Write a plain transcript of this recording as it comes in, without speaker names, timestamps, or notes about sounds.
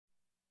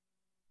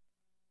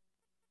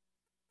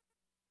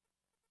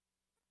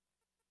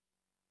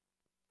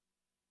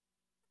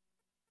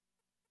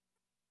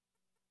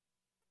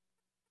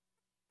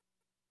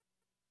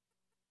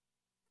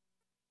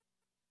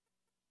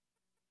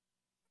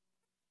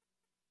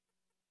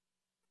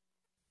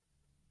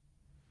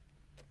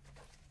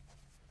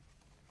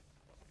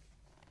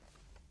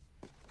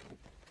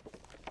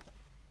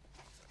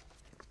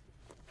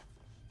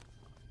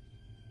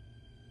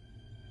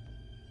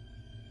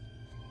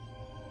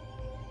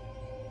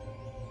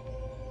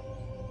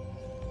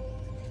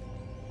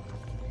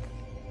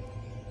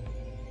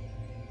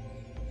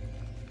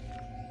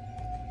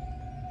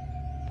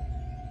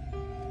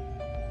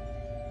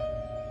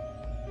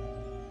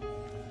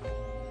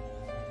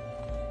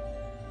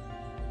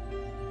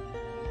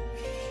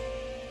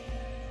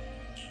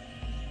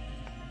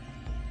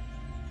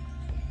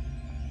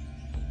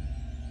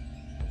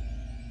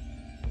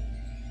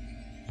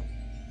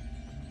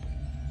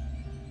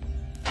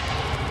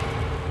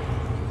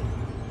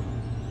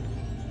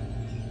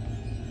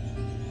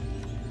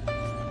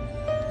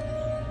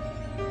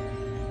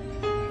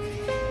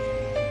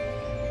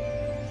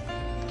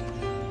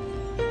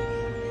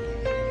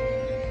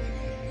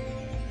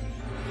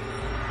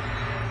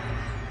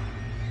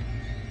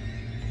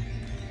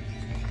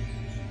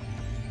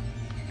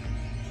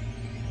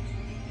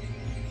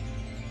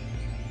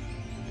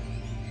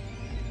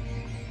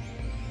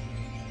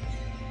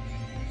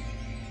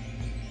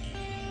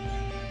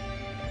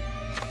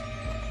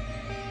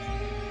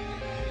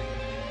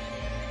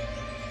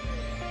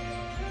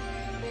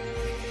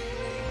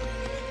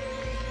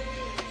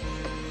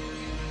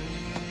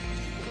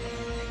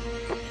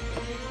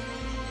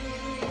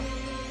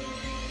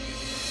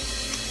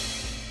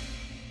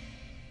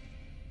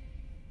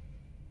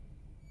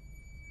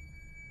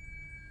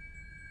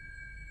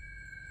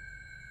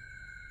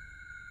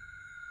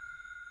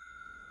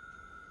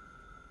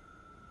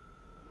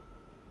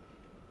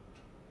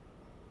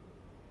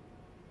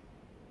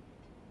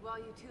Well,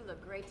 you two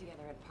look great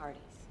together at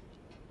parties.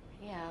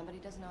 Yeah, but he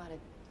doesn't know how to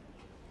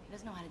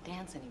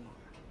dance anymore.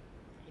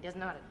 He doesn't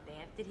know how to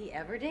dance. Did he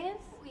ever dance?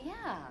 Well,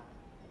 yeah.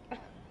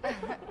 I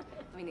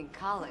mean, in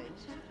college.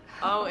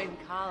 Oh, in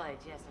college,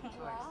 yes, of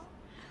course.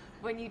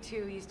 When you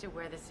two used to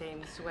wear the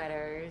same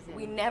sweaters. And...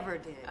 We never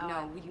did. Oh,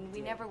 no, we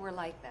did. never were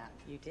like that.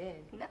 You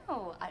did.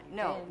 No,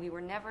 no, we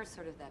were never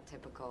sort of that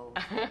typical.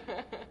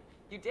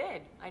 You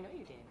did. I know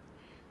you did.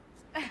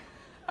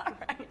 All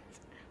right.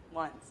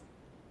 Once.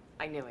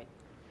 I knew it.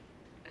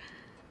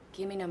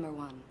 Give me number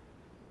one.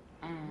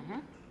 Mm-hmm.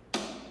 I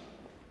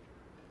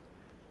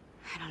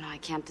don't know. I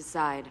can't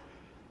decide.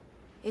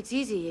 It's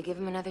easy. You give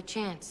him another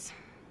chance.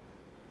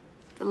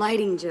 The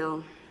lighting,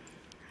 Jill.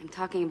 I'm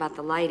talking about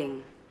the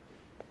lighting.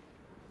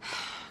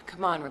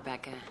 Come on,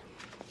 Rebecca.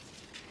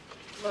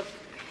 Look,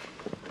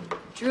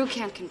 Drew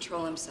can't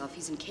control himself.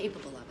 He's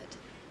incapable of it.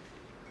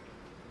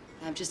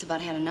 I've just about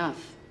had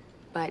enough.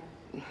 But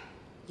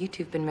you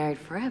two've been married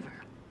forever.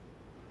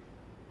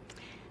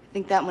 I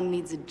think that one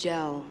needs a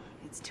gel.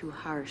 It's too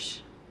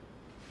harsh.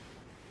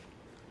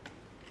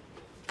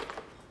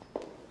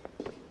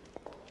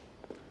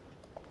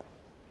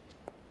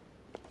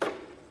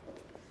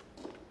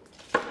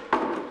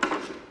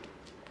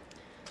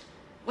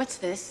 What's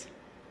this?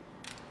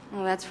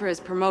 Well, that's for his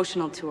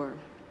promotional tour.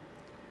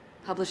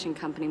 Publishing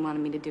company wanted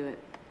me to do it.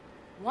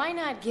 Why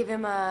not give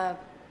him a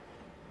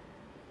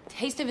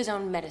taste of his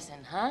own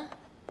medicine, huh?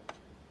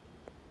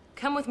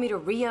 Come with me to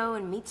Rio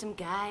and meet some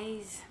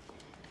guys.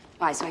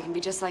 Why, so I can be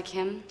just like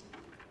him?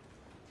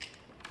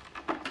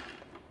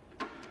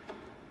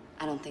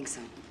 I don't think so.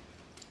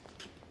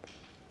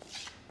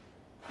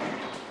 Is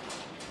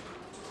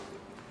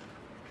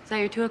that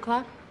your 2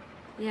 o'clock?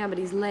 Yeah, but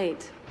he's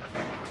late.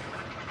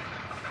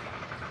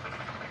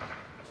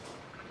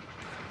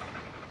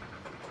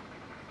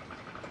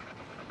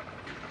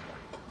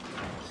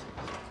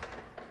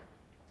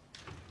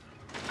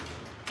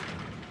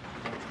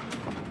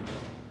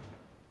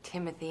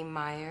 Timothy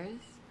Myers.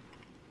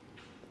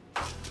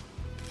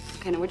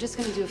 Okay, now we're just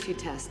gonna do a few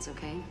tests,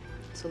 okay?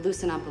 So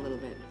loosen up a little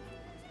bit.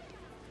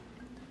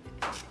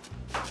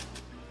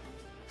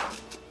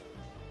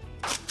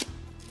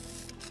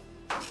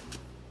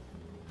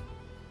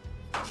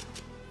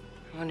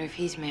 I wonder if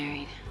he's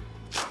married.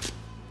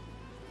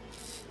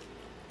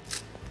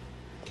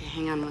 Okay,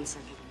 hang on one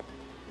second.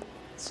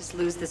 Let's just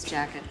lose this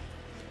jacket.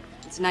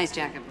 It's a nice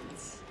jacket, but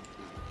it's...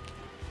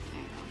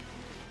 There you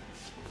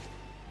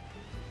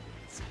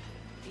go.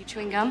 You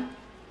chewing gum?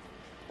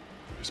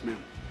 Yes,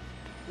 ma'am.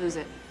 Lose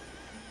it.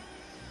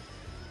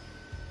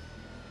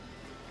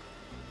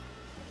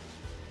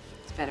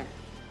 It's better.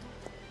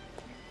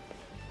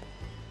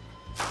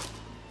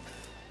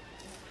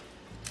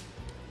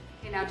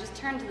 Okay, now just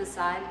turn to the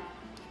side.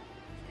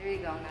 There you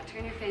go. Now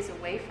turn your face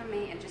away from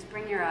me and just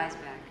bring your eyes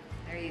back.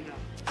 There you go.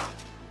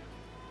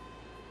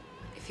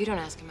 If you don't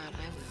ask him out,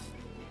 I will.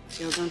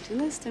 Jill, don't do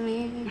this to me.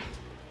 Hang on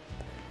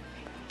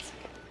a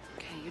second.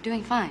 Okay, you're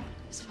doing fine.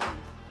 Just fine.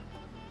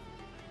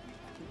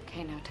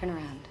 Okay, now turn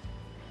around.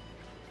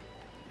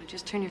 Now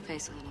just turn your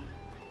face a little.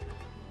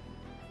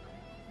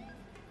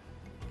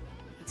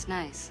 That's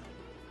nice.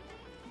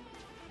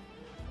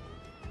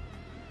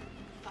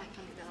 $500.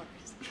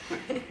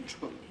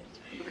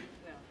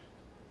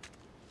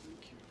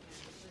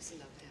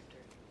 Loosen up after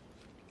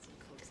some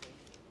coaxing.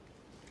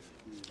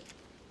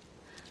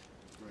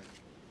 Right.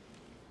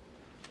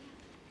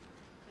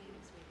 Call you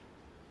next week.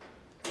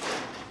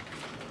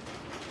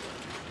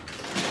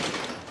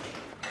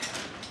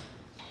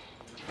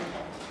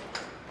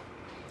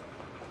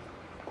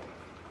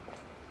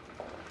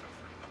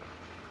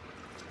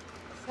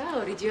 So,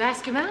 did you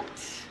ask him out?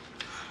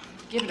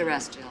 Give it a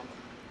rest, Jill.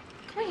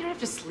 Come on, you don't have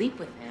to sleep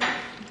with him.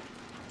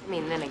 I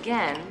mean, then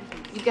again,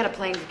 You've got a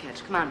plane to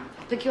catch. Come on.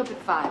 I'll pick you up at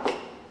 5.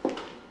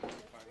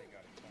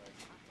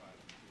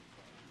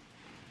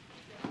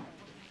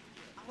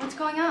 What's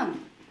going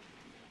on?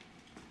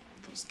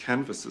 Those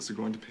canvases are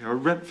going to pay our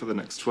rent for the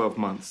next 12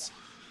 months.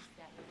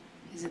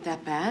 Is it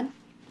that bad?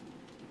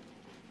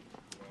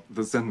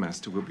 The Zen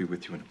Master will be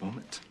with you in a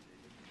moment.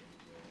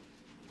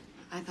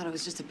 I thought it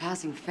was just a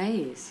passing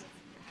phase.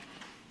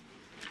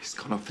 He's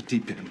gone off the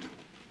deep end.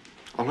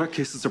 All our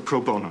cases are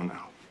pro bono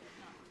now.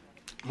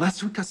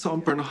 Last week I saw him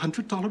burn a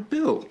 $100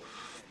 bill.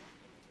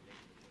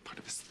 Part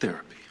of his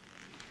therapy.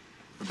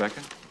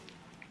 Rebecca,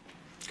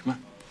 come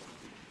on.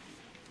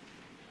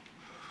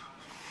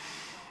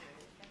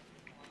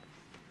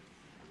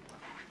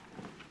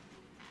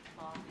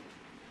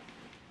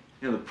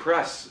 You know, the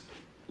press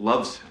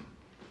loves him.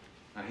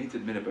 I hate to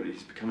admit it, but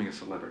he's becoming a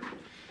celebrity.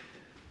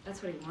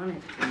 That's what he wanted.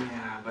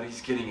 Yeah, but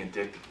he's getting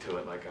addicted to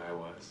it like I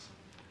was.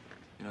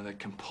 You know, that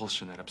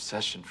compulsion, that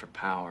obsession for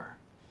power.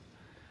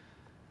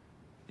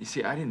 You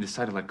see, I didn't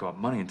decide to let go of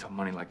money until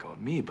money let go of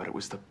me, but it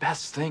was the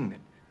best thing that...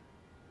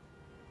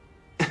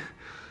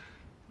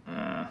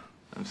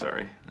 I'm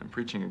sorry. I'm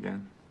preaching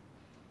again.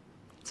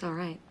 It's all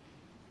right.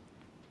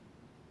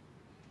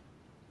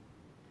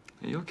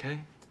 Are you okay?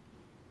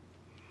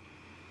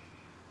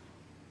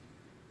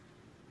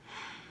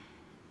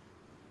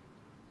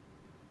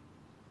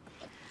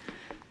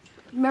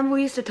 Remember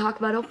we used to talk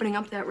about opening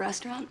up that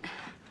restaurant?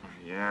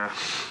 Yeah.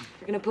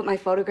 You're gonna put my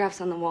photographs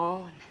on the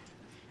wall, and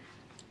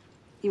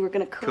you were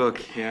gonna cook.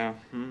 Cook, yeah.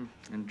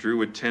 And Drew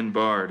would tend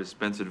bar,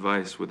 dispense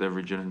advice with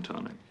every gin and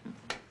tonic.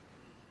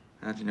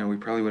 How'd you know we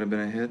probably would have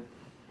been a hit?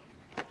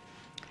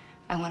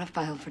 I want to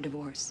file for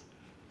divorce.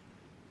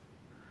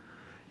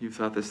 You've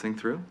thought this thing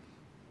through?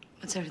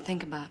 What's there to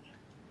think about?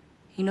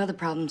 You know the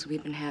problems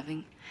we've been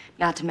having,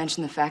 not to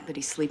mention the fact that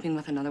he's sleeping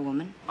with another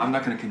woman. I'm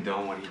not going to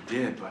condone what he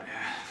did, but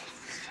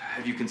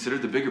have you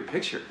considered the bigger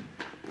picture?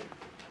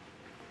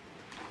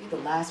 You're the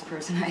last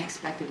person I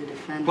expected to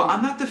defend Well, him.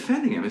 I'm not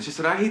defending him. It's just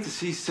that I hate to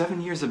see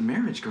 7 years of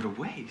marriage go to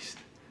waste.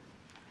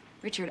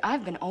 Richard,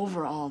 I've been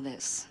over all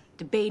this,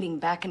 debating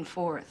back and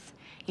forth.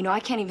 You know, I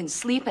can't even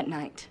sleep at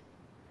night.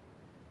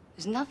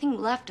 There's nothing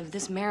left of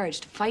this marriage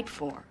to fight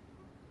for.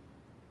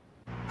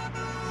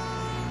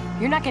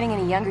 You're not getting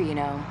any younger, you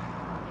know.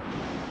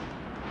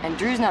 And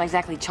Drew's not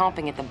exactly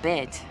chomping at the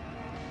bit.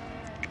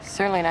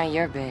 Certainly not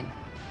your bit.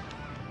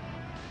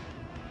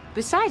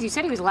 Besides, you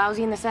said he was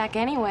lousy in the sack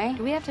anyway.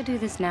 Do we have to do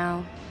this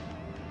now?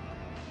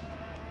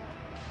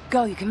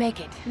 Go, you can make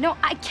it. No,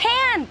 I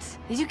can't!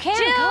 Yes, you can.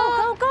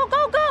 Jill! Go!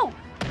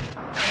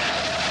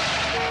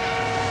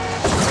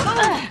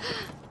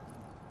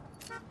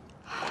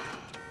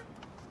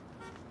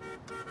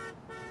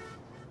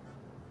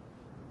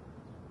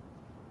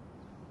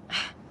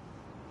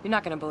 You're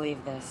not gonna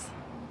believe this.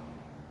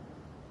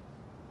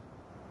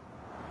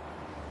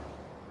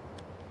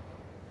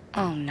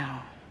 Oh,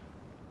 no.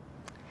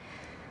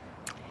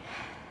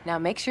 Now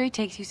make sure he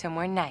takes you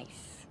somewhere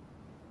nice.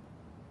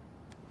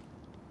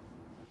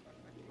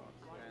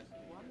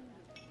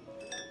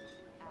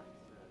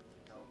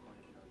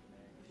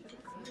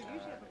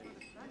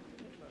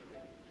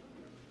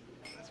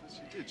 That's what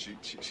she did. She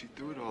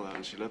threw it all out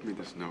and she left me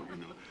this note, you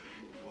know.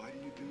 Why do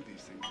you do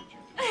these things that you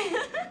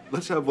do?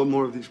 Let's have one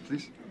more of these,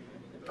 please.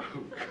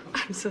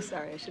 I'm so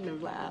sorry. I shouldn't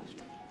have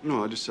laughed.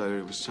 No, I decided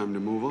it was time to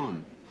move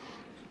on.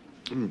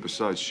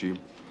 Besides, she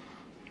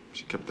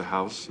kept the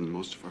house and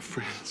most of our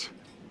friends.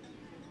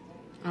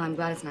 Well, I'm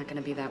glad it's not going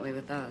to be that way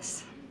with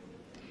us.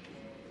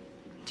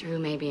 Drew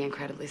may be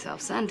incredibly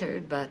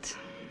self-centered, but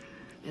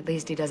at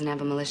least he doesn't have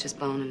a malicious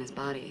bone in his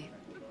body.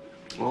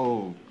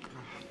 Oh,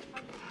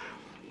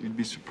 you'd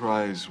be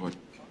surprised what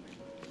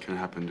can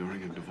happen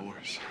during a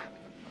divorce.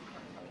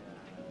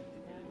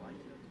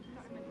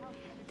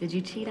 Did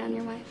you cheat on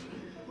your wife?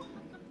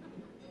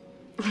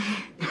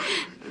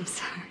 I'm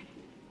sorry.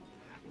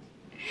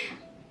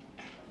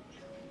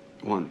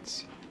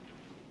 Once.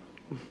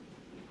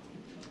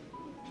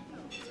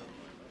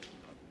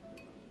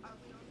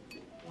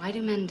 Why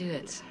do men do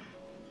it?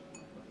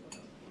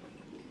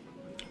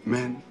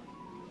 Men?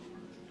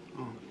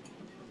 Oh.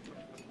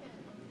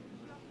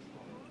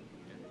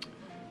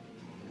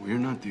 We're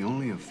not the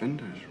only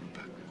offenders,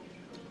 Rebecca.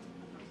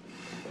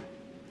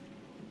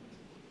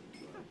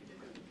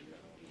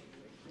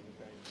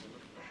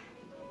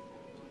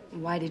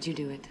 Why did you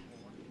do it?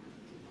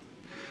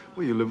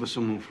 Well, you live with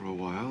someone for a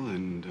while,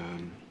 and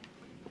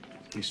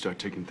you start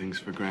taking things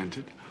for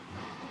granted.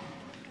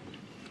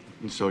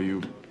 And so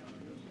you...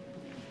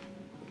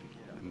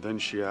 And then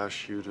she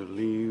asks you to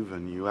leave,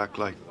 and you act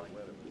like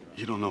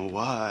you don't know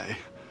why.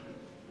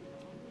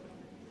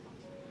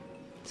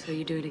 So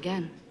you do it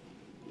again?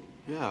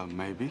 Yeah,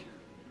 maybe.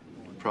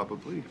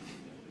 Probably.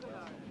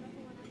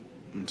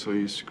 And so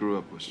you screw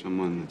up with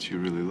someone that you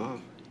really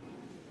love.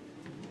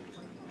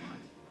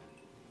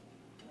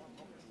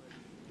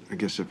 I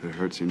guess if it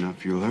hurts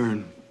enough, you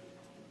learn.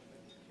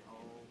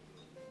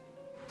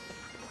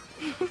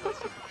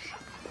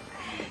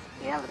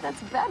 Yeah, but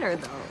that's better,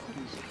 though.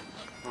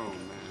 Oh, man,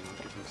 I'll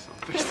give him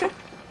something.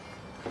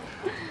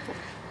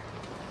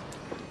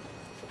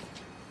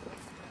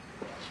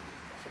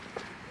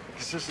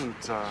 This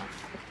isn't,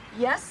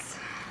 Yes?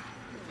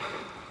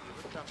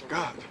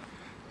 God.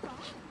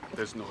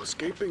 There's no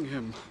escaping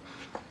him.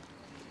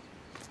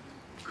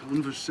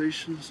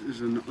 Conversations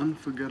is an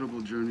unforgettable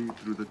journey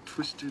through the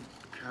twisted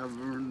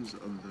caverns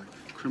of the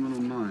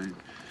criminal mind.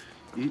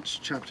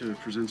 Each chapter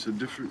presents a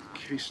different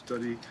case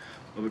study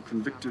of a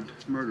convicted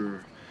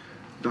murderer.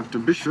 Dr.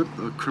 Bishop,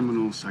 a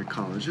criminal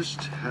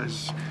psychologist,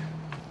 has...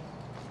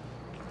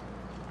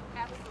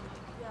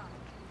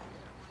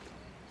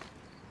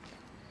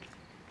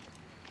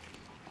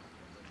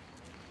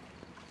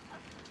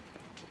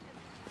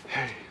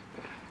 Hey,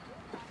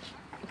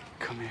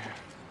 come here.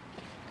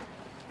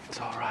 It's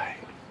all right.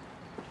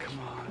 Come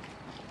on.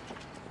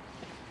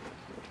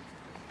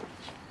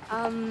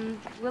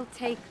 We'll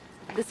take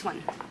this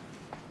one.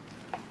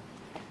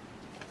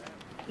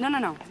 No.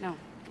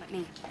 Let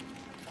me.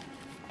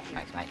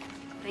 Right.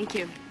 Thank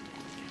you.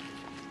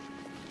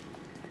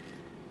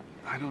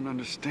 I don't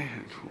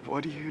understand.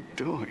 What are you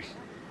doing?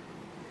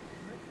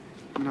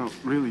 No,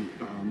 really,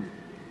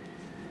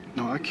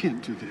 no, I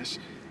can't do this.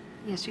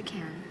 Yes, you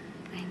can.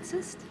 I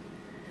insist.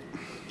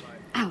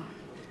 Ow.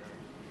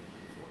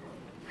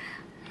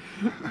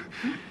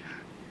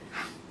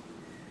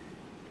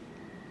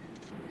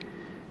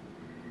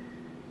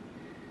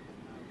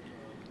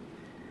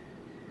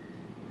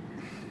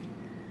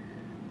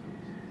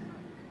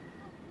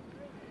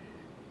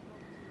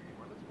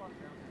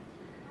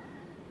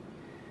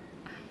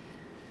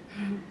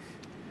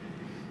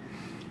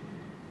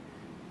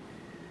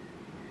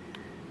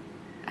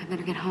 I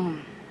better get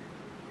home.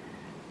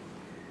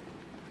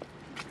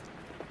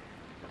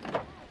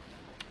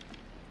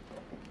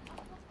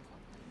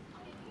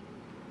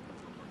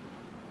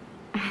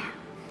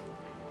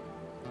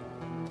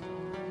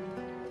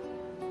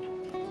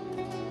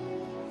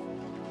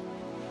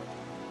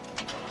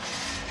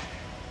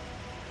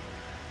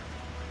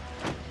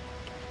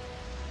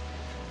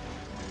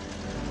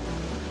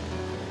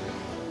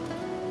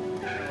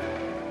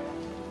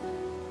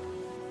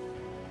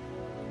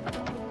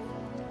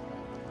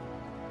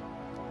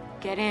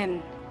 Get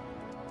in.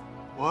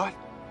 What?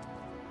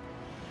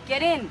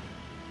 Get in.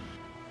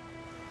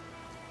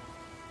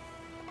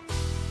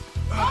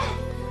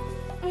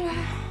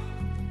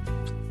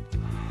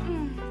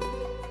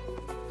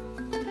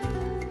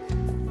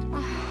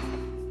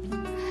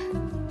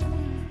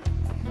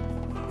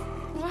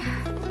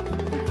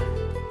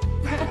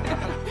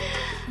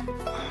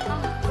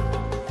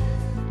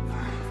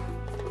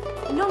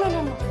 No, no,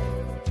 no, no.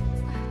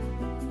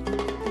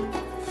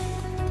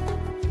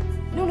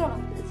 No, no, no.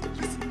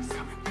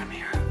 Come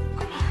here.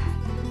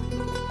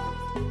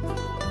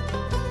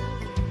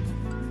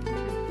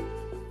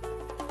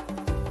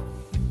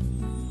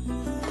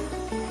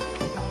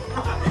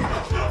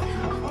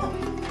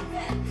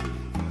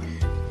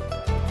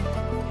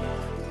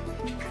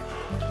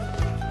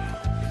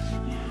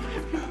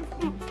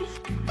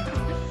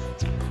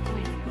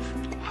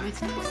 Wait,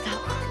 stop.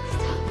 Stop.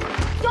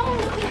 Don't!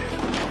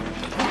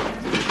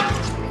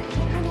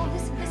 No,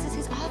 this is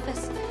his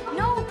office.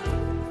 No!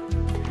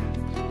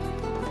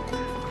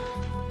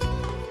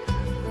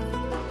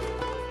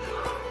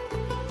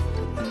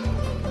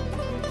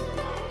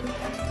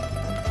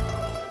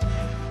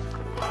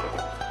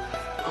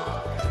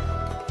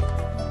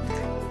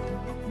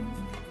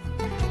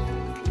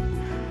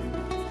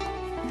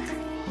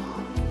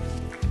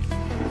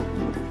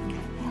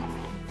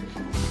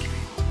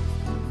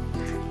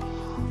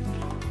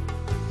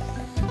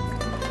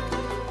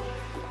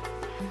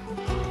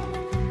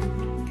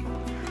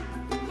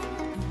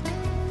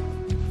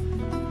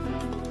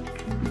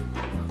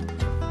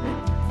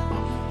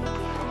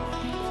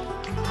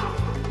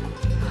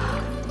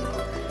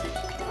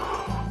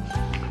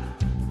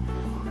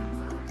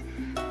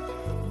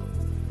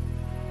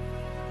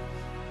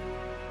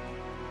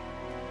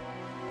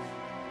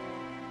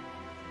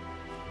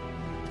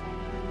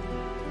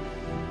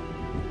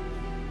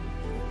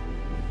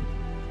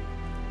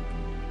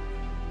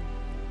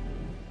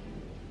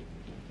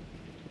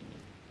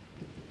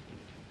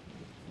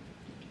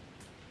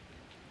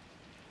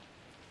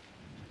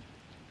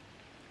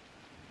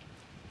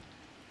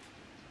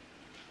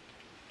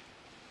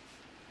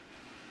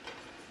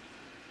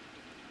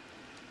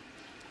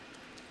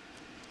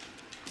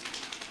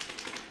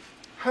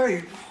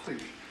 Hey,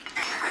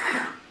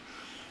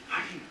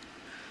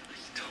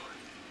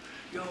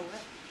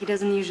 He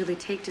doesn't usually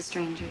take to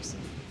strangers.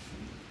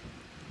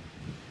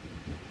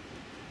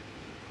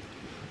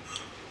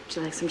 Would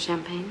you like some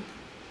champagne?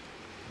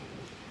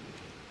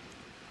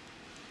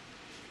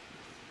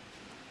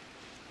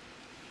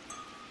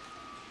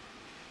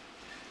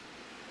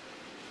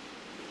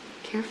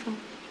 Careful.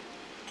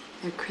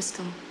 They're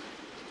crystal.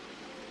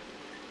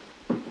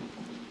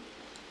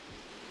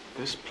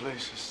 this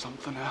place is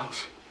something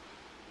else.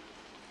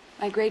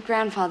 My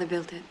great-grandfather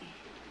built it.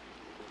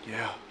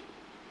 Yeah.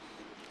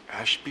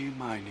 Ashby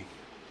Mining.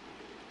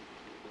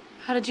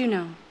 How did you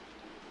know?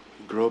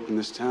 You grew up in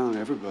this town,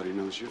 everybody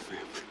knows your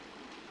family.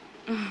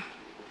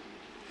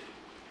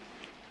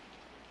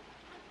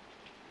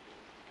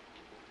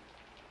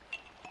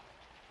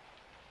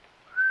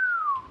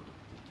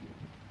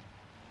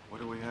 What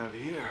do we have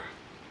here?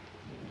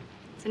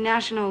 It's a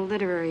National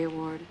Literary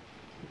Award.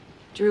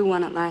 Drew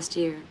won it last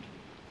year.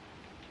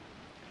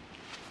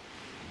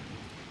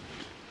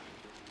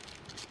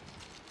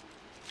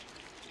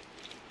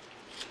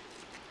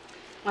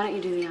 Why don't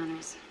you do the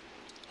honors?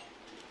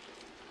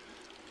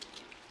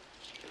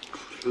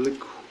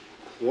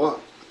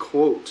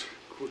 Quote.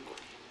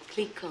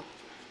 Clico.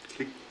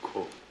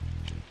 Clico.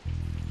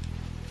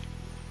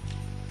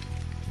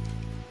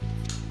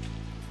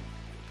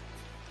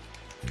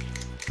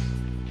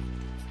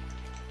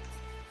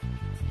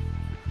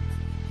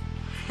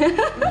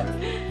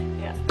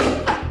 Yeah.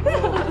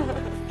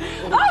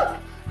 Oh!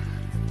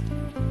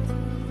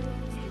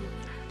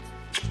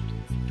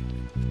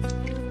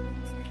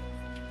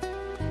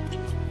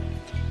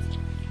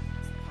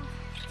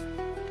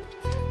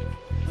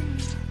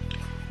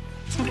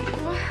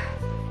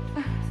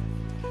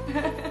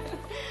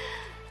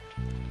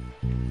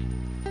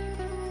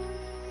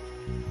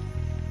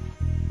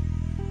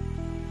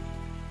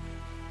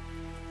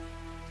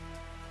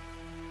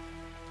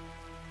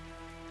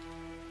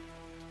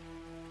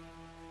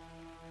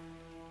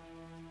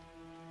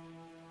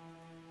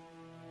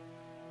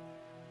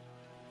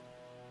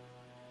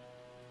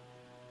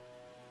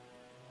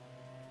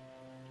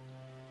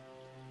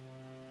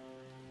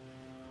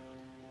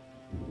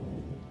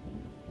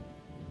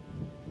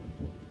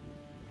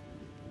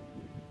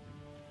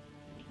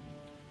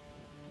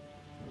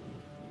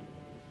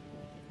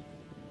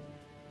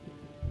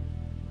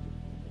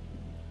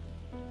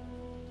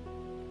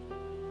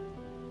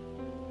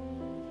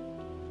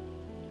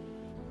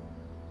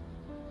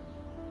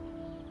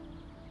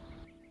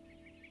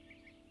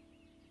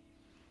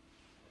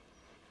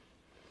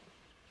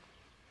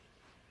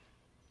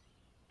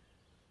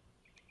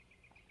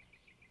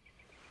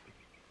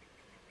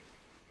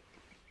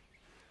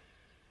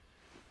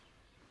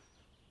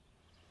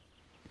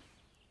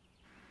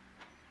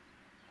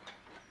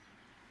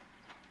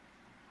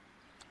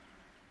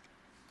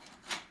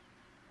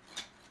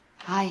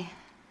 Hi.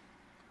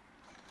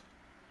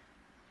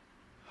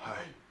 Hi.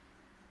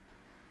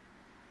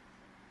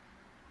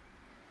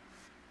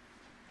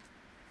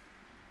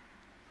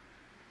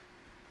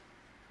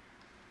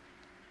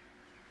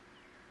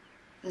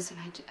 Listen,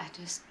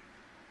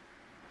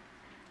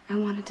 I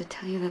wanted to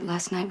tell you that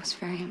last night was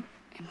very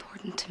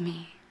important to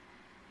me.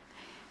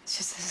 It's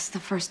just this is the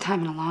first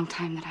time in a long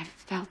time that I've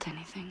felt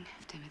anything,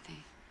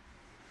 Timothy.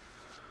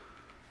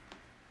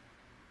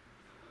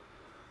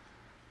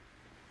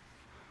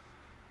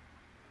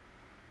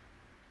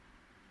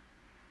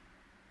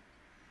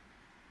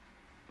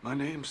 My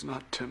name's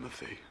not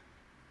Timothy.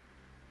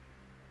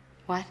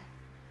 What?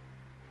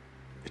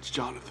 It's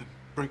Jonathan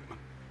Brinkman.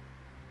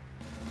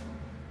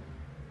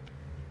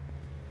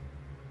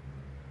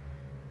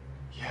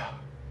 Yeah.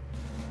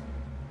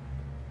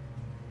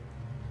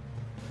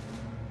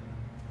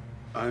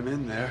 I'm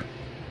in there.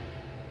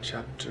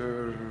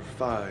 Chapter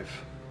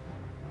 5.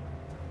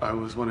 I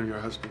was one of your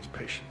husband's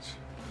patients.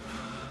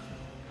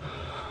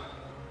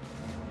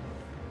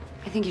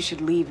 I think you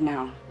should leave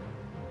now.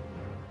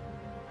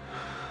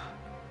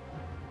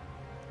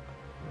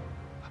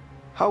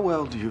 How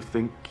well do you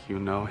think you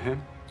know him?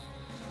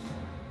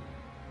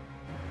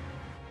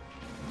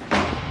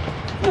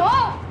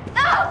 No!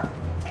 No!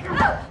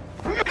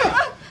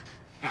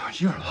 Now,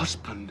 your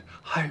husband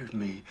hired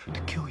me to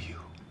kill you.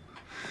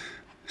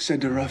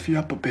 Said to rough you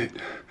up a bit,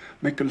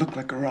 make it look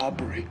like a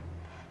robbery.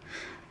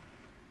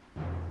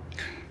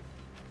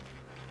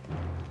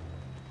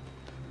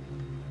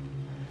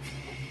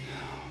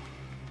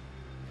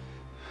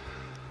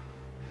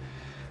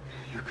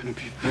 You're gonna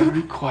be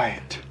very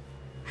quiet.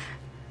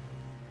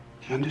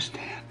 You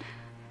understand?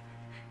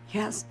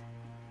 Yes.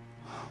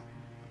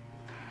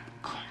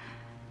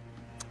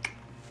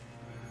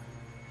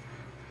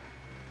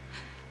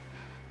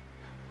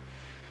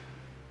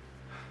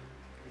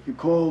 You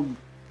called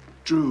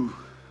Drew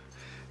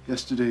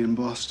yesterday in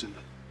Boston.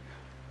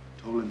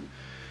 Told him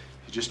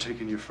you'd just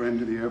taken your friend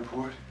to the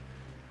airport.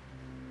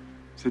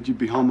 Said you'd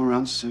be home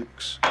around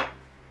 6.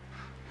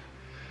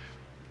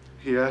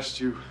 He asked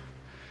you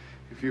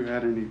if you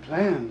had any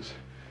plans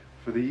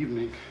for the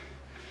evening.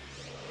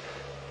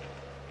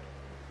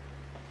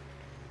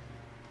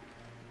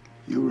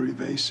 You were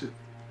evasive.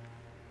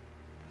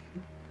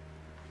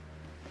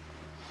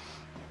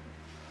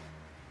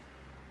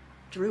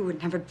 Drew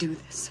would never do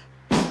this.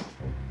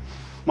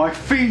 My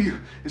fee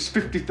is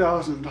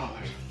 $50,000.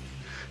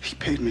 He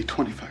paid me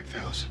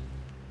 $25,000.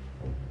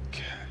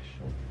 Cash.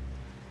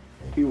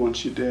 He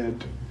wants you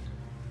dead.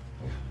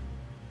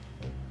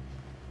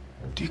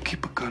 Do you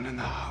keep a gun in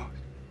the house?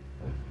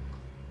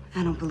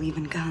 I don't believe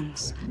in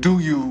guns. Do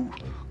you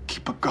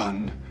keep a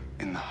gun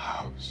in the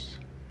house?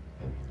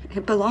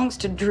 It belongs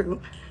to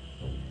Drew.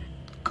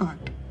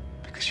 Good,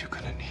 because you're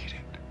gonna need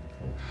it.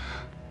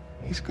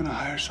 He's gonna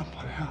hire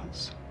someone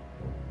else.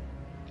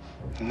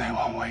 And they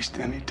won't waste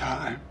any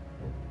time.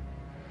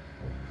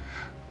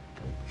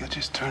 You'll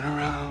just turn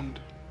around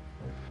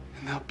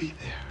and they'll be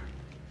there.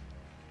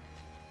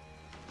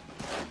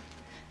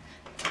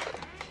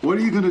 What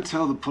are you gonna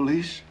tell the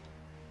police?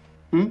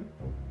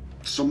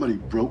 Somebody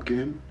broke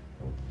in?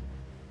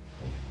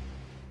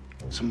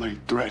 Somebody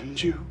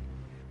threatened you?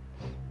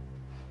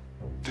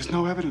 There's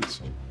no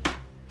evidence.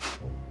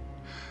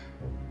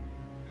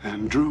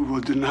 And Drew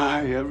will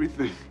deny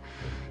everything.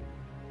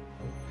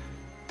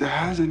 There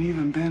hasn't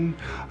even been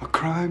a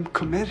crime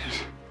committed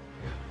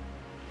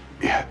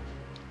yet.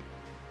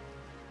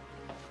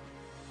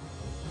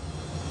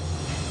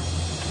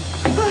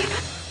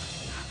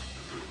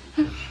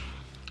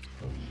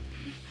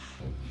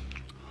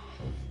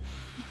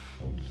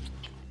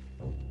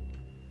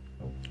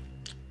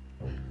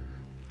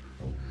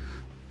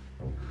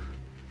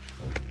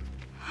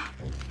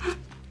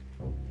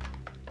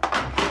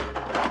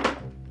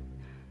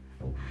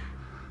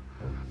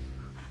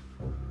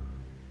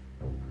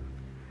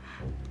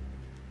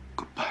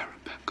 Goodbye,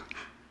 Rebecca.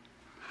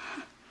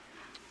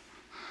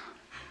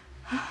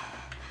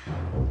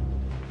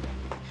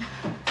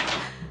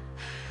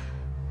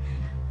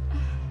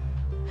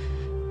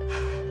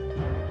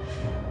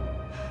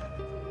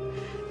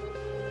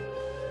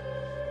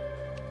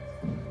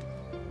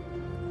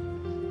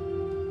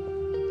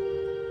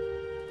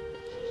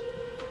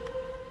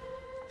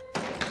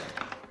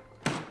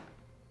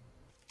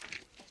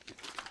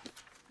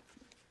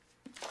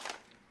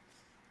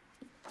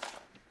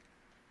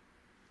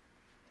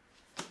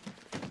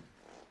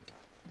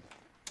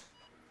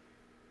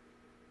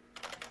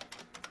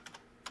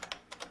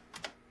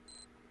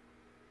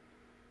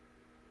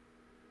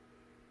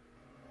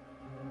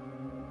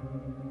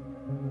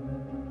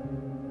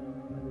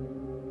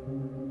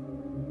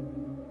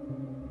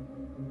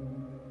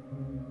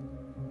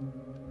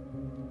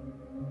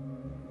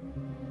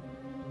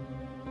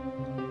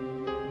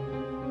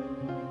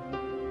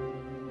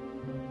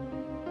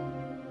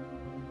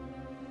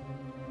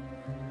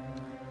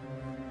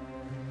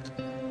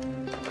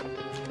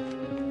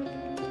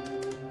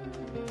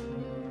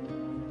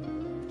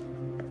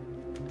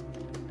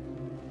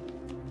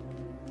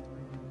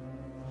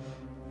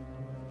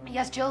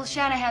 Yes, Joel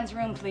Shanahan's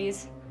room,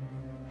 please.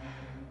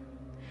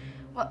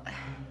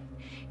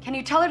 Can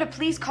you tell her to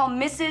please call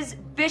Mrs.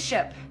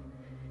 Bishop?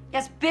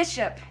 Yes,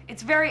 Bishop.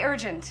 It's very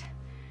urgent.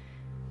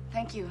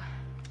 Thank you.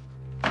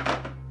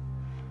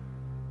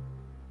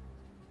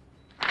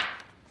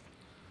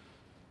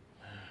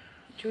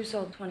 Drew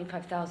sold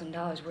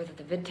 $25,000 worth of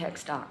the VidTech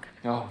stock.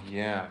 Oh,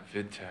 yeah,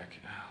 VidTech.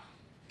 Oh,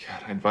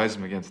 God, I advised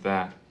him against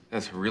that.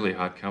 That's a really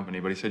hot company,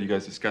 but he said you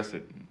guys discussed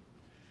it. And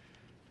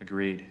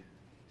agreed.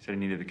 He said he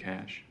needed the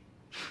cash.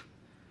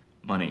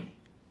 Money.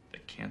 The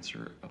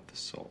cancer of the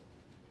soul.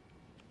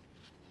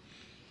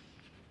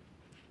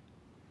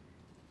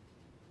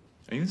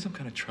 Are you in some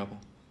kind of trouble?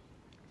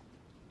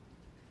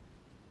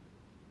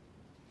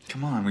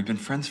 Come on, we've been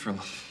friends for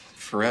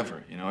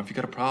forever, you know? If you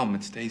got a problem,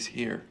 it stays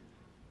here.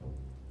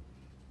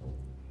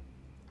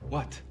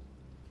 What?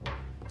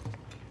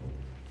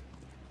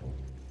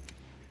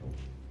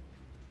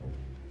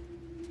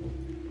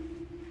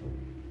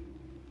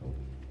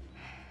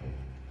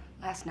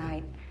 Last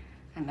night,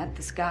 I met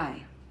this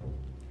guy.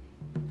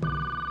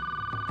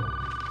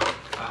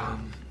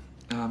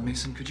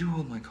 Mason, could you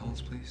hold my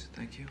calls, please?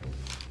 Thank you.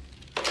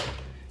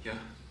 Yeah.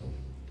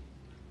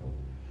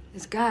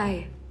 This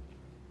guy,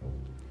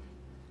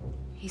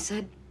 he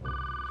said...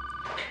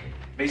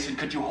 Mason,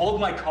 could you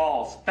hold my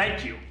calls?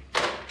 Thank you.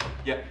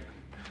 Yeah.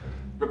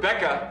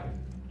 Rebecca!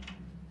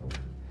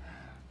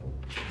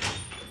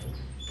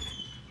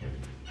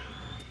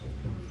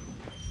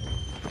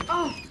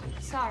 Oh,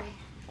 sorry.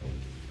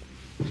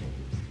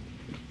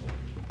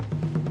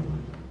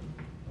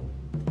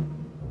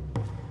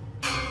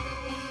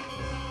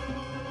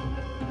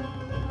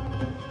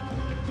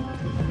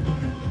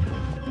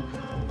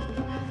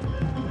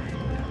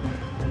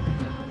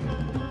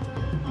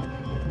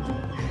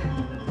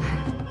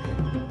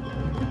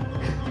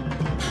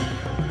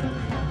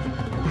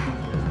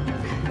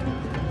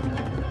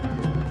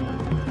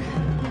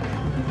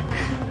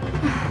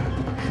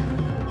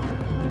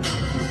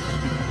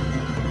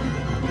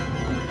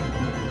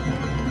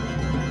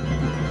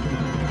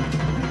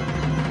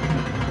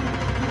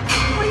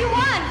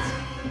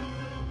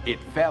 It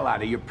fell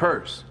out of your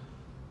purse.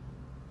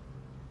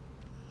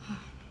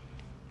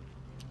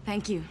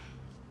 Thank you.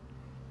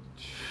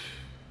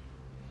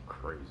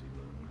 Crazy.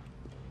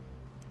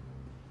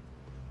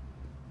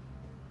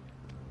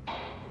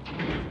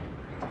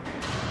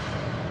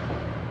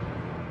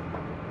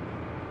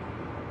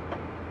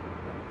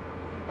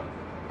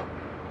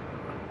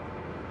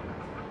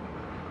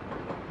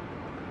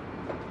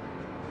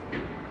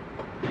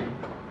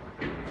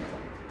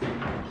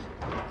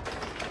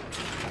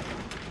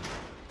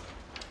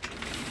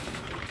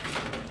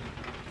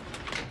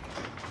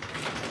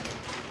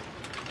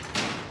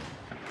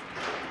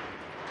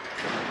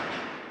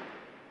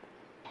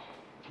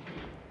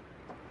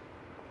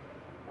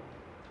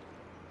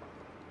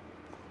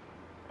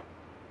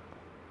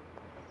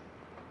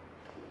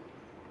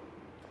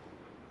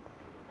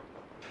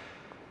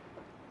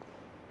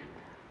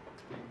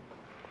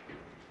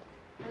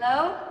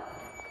 Hello?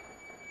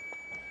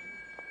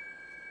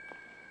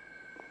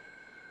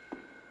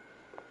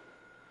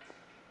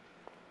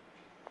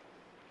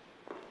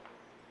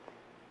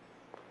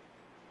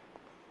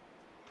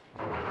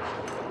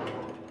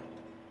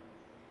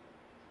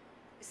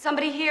 Is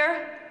somebody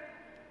here?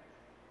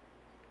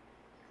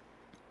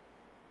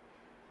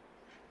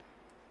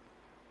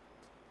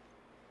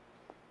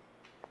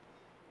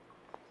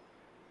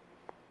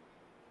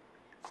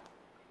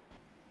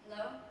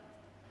 Hello?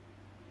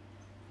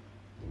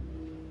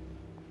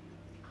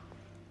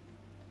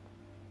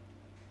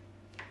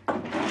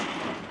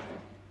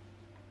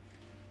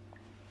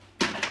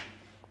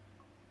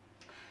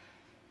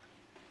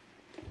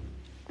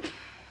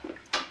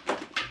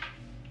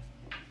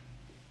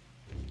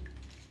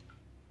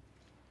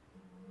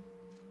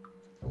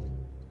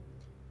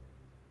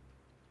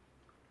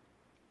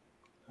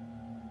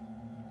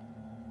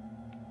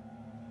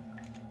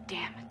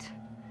 Damn it.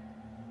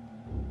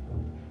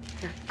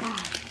 They're gone.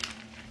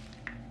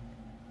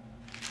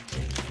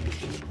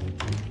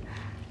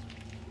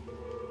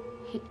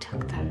 He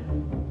took them.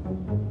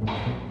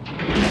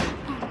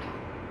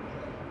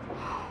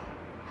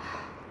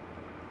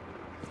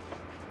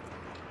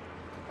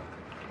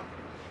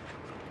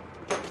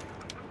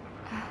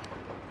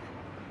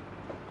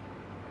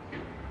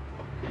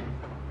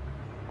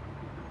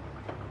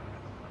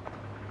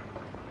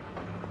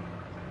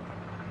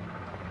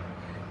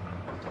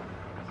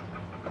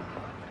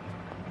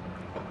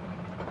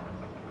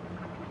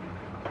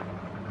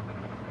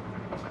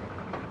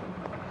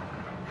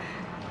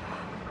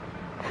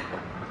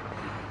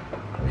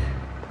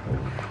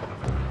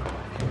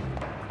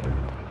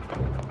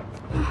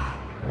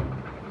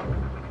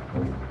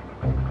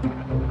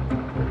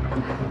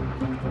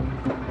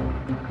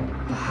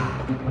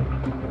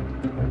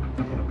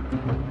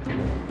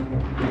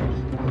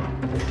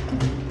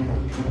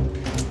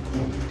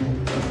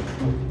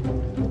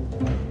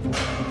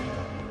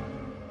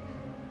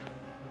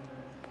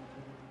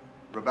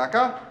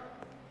 Rebecca?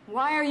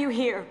 Why are you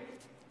here?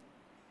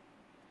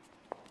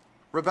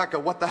 Rebecca,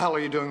 what the hell are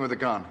you doing with a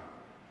gun?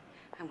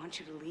 I want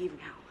you to leave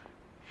now.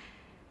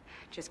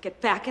 Just get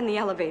back in the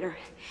elevator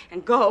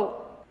and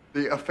go.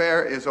 The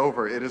affair is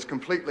over. It is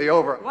completely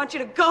over. I want you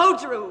to go,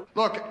 Drew.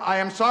 Look, I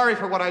am sorry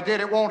for what I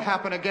did. It won't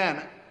happen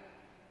again.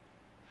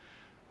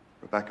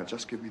 Rebecca,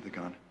 just give me the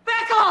gun.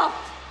 Back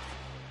off!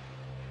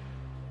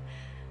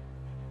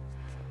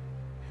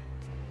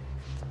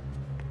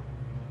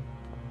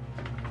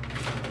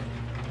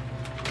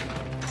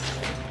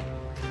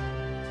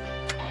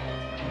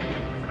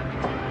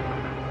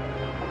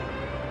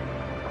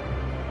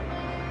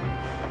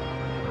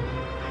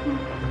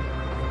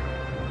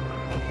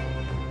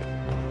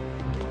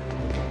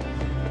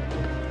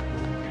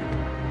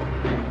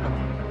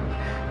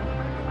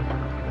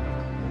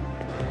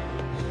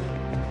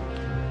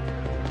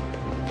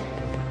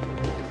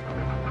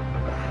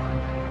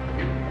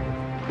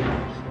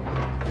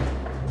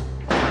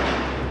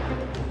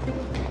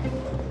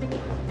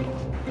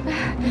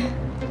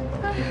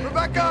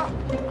 Rebecca!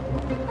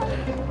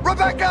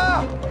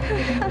 Rebecca!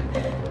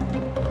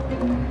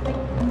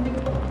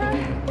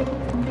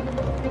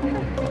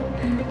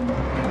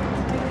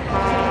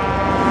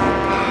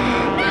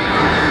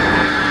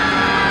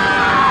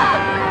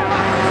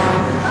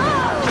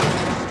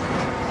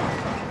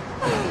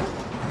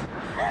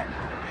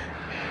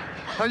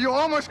 You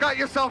almost got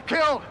yourself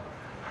killed.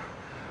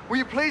 Will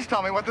you please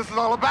tell me what this is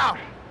all about?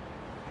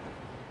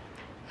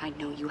 I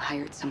know you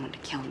hired someone to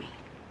kill me.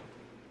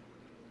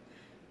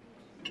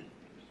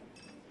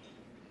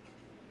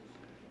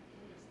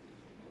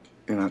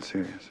 You're not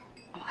serious.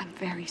 Oh, I'm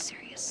very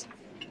serious.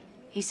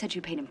 He said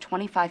you paid him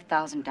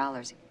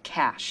 $25,000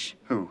 cash.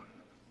 Who?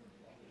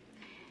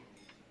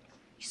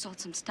 You sold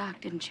some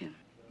stock, didn't you?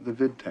 The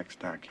VidTech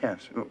stock,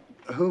 yes.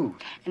 Who?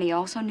 And he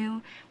also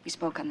knew we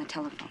spoke on the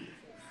telephone.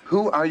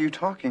 Who are you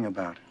talking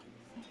about?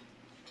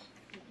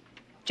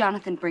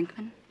 Jonathan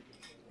Brinkman.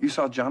 You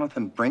saw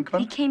Jonathan Brinkman?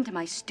 He came to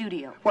my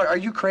studio. What, are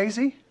you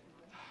crazy?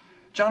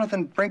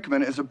 Jonathan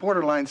Brinkman is a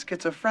borderline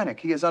schizophrenic.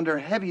 He is under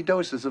heavy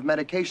doses of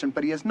medication,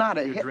 but he is not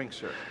a Your drink,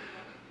 sir.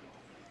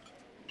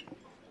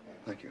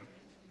 Thank you.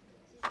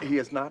 He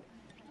is not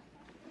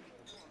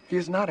a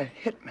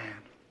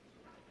hitman.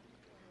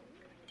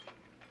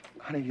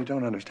 Honey, you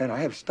don't understand. I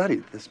have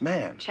studied this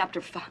man. Chapter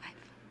 5.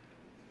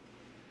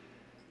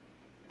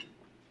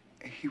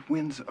 He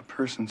wins a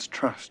person's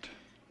trust,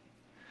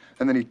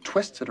 and then he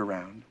twists it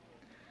around.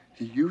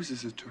 He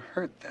uses it to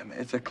hurt them.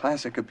 It's a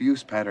classic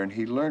abuse pattern.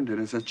 He learned it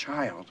as a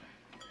child.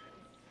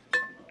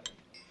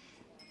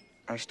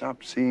 I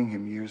stopped seeing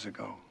him years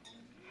ago.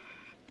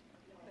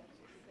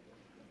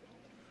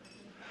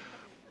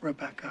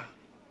 Rebecca,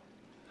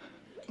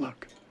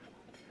 look,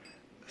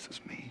 this is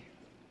me.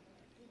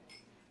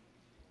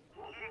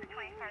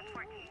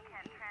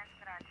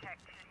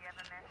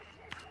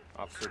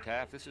 Officer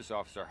Taft, this is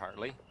Officer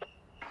Hartley.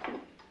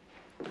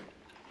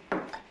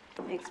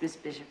 Thanks, Miss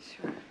Bishop.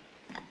 Sure.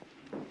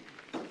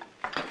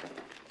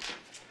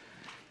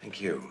 Thank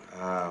you.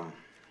 Well,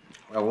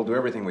 we'll do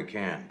everything we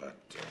can, but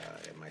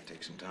it might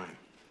take some time.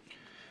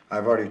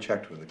 I've already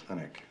checked with the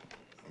clinic.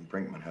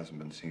 Brinkman hasn't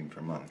been seen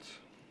for months.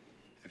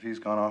 If he's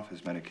gone off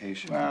his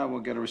medication... Well, we'll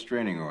get a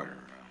restraining order.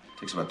 It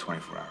takes about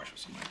 24 hours or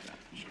something like that.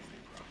 Shouldn't be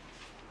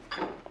a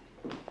problem.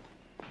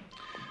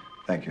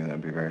 Thank you.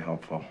 That'd be very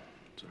helpful.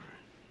 It's all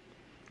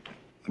right.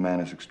 The man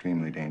is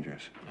extremely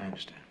dangerous. I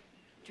understand.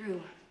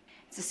 Drew,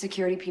 it's the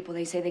security people.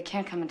 They say they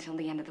can't come until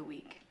the end of the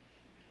week.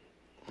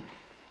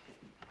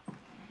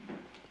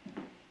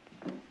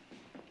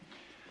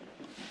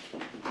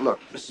 Look.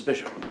 Mrs.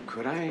 Bishop,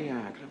 could I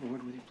have a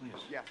word with you, please?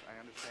 Yes, I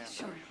understand.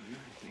 Sure.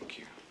 Thank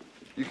you.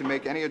 You can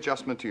make any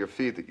adjustment to your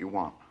fee that you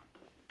want.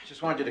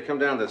 Just wanted you to come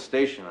down to the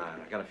station. I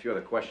got a few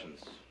other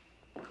questions.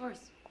 Of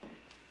course.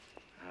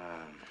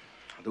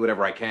 I'll do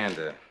whatever I can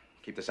to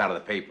keep this out of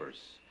the papers.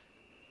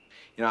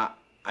 You know,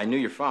 I knew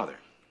your father.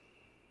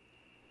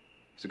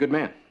 He's a good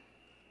man.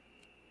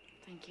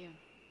 Thank you.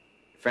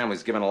 Your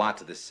family's given a lot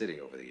to this city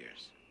over the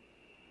years.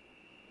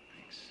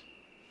 Thanks.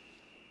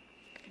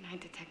 Good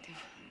night, Detective.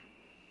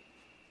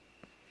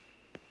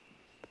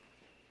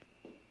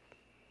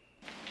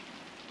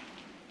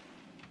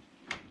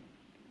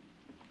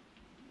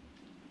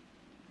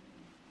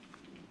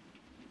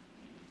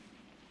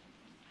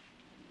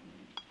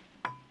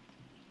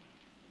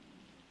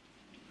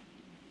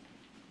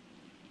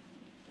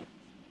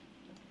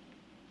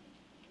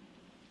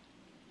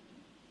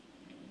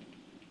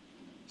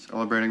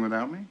 Celebrating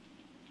without me?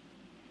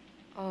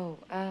 Oh,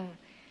 I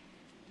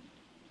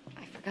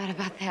forgot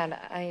about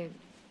that. I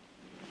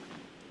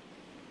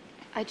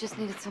just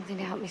needed something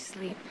to help me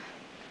sleep.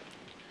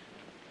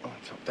 Oh,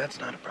 let's hope that's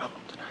not a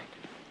problem tonight.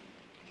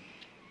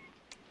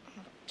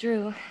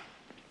 Drew.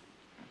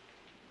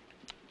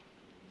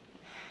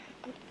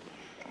 Oh,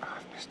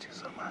 I've missed you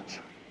so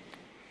much.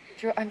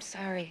 Drew, I'm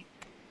sorry.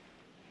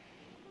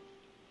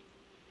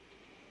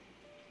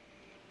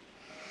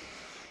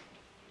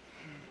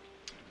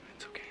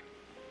 It's okay.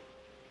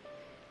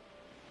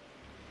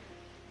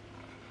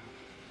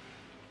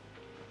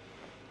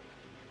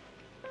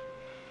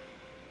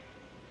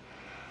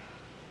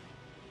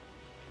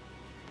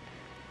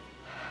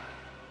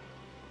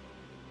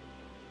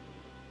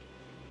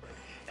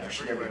 Now,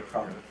 should there be a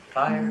problem with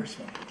fire,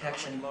 smoke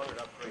detection,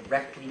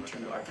 directly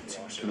to our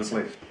consumer service. To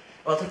the police.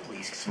 Well, to the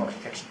police, smoke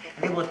detection.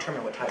 And they will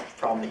determine what type of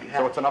problem that you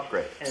have. So it's an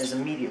upgrade. And there's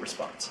immediate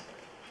response.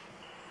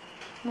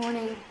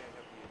 Morning.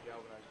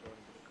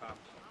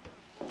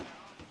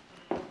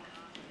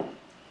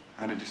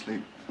 How did you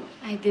sleep?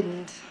 I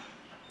didn't.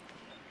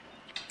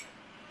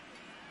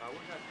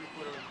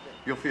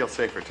 You'll feel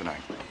safer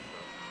tonight.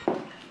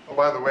 Oh,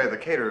 by the way, the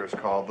caterers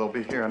called. They'll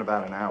be here in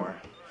about an hour.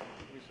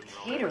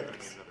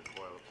 Caterers?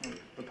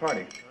 The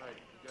party.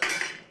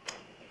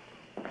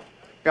 You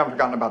haven't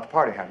forgotten about the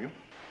party, have you?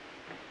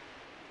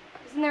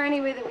 Isn't there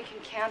any way that we can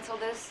cancel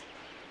this?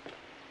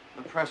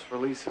 The press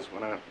releases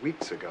went out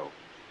weeks ago.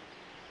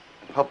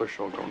 The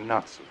publisher will go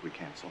nuts if we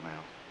cancel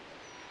now.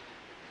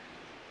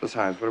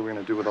 Besides, what are we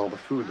going to do with all the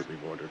food that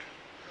we've ordered?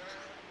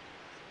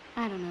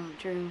 I don't know,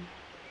 Drew.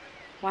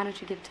 Why don't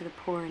you give it to the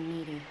poor and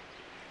needy?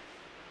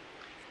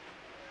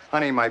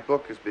 Honey, my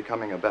book is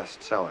becoming a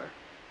bestseller.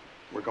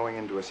 We're going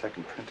into a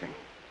second printing.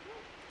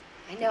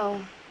 I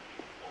know.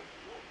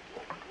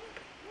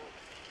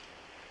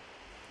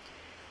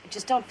 I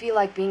just don't feel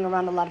like being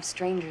around a lot of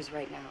strangers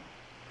right now.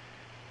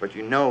 But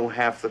you know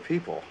half the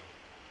people.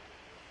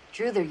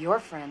 Drew, they're your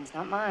friends,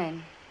 not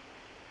mine.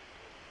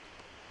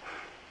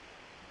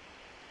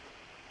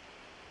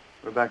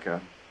 Rebecca,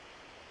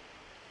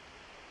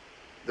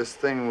 this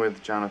thing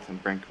with Jonathan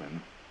Brinkman,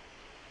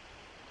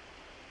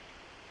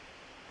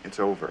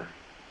 it's over.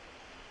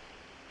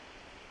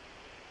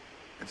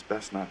 It's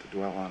best not to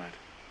dwell on it.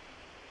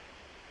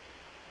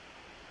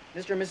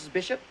 Mr. and Mrs.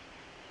 Bishop,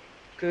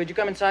 could you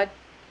come inside?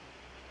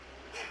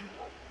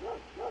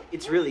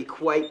 It's really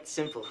quite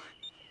simple.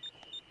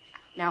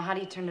 Now, how do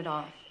you turn it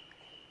off?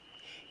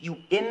 You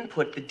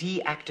input the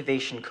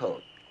deactivation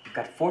code. You've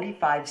got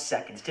 45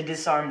 seconds to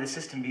disarm the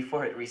system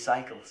before it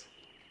recycles.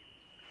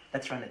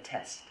 Let's run a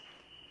test.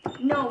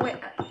 No, wait.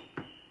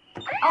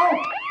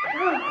 Oh!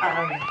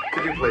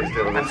 Could you please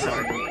deal with I'm this?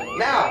 sorry.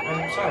 Now!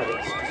 I'm sorry.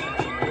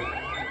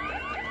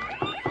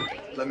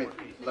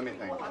 Let me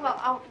think.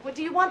 Well, what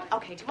do you want?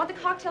 Okay, do you want the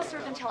cocktail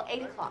served until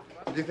 8 o'clock?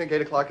 Do you think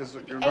 8 o'clock is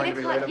you're 8 going to be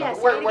o'clock, late yes.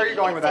 enough? Where are you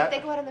going with that? They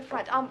go out in the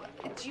front.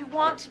 Do you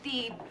want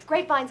the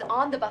grapevines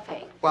on the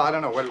buffet? Well, I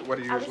don't know. What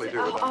do you usually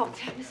do with them?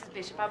 Mrs.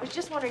 Bishop, I was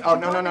just wondering. Oh,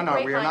 do you no. want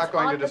the We are not grapevines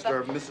going to on the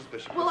disturb buffet? Mrs.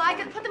 Bishop. Well, I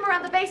could put them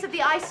around the base of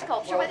the ice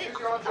sculpture. Well, with use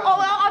your own judgment.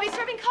 I'll be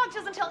serving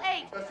cocktails until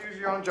 8. Just use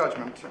your own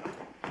judgment.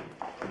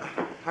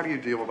 How do you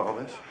deal with all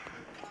this?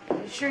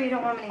 You sure you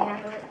don't want me to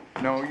handle it?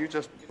 No, you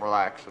just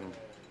relax and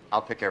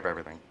I'll take care of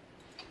everything.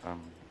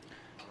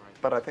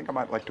 But I think I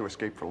might like to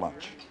escape for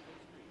lunch.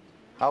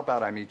 How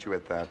about I meet you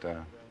at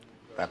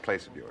that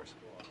place of yours?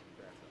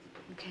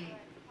 Okay.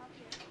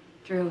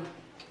 Drew.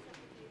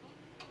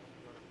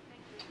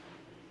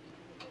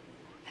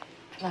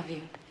 I love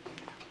you.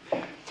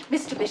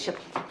 Mr. Bishop,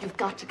 you've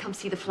got to come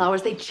see the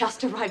flowers. They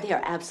just arrived. They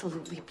are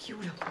absolutely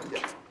beautiful.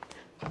 Yes.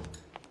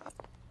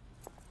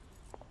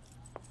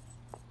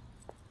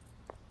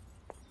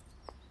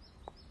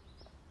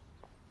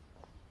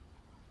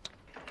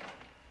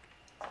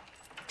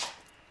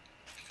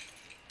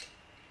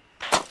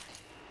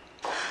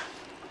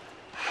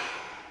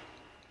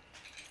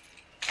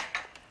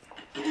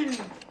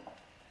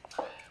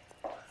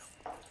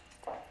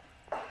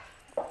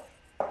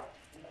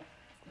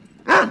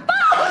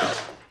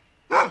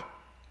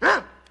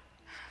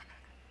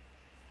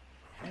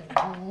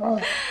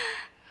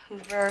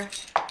 Hoover.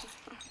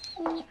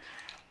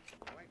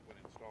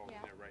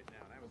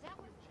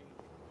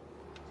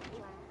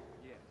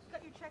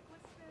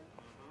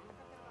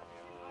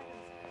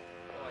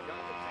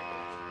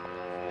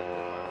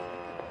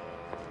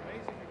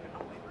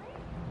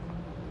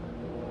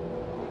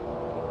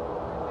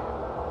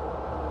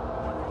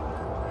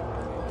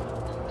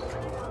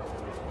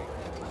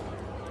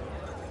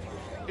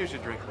 Here's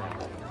your drink,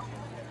 man.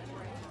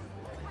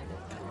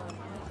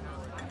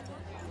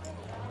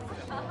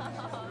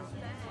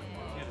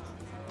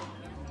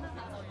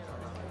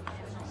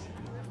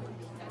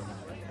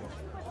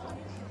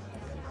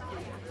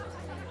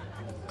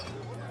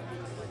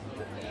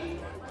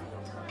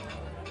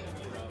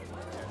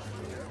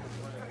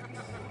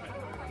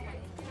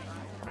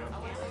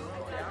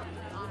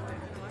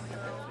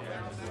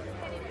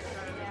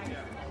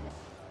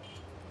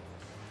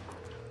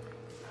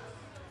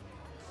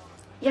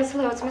 Yes,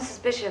 hello, it's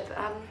Mrs. Bishop.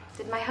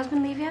 Did my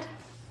husband leave yet?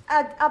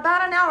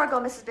 About an hour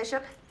ago, Mrs.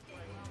 Bishop.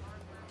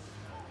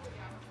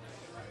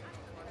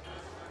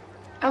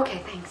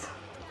 Okay, thanks.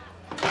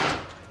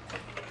 Oh,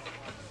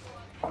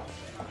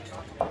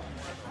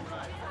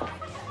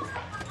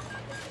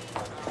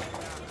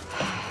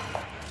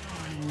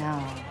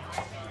 no.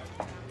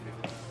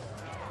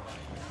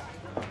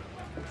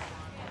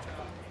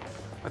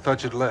 I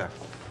thought you'd left.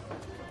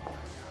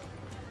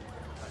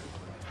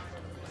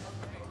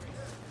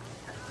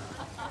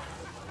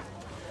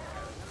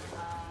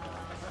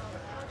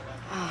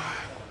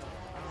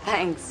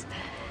 Thanks.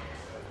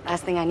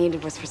 Last thing I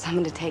needed was for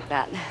someone to take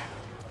that.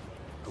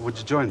 Would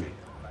you join me?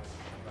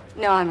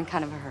 No, I'm in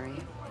kind of a hurry.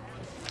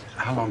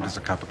 How long does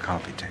a cup of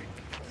coffee take?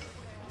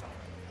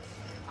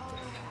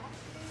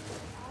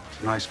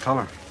 It's a nice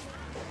color.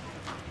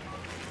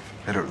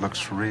 Bet it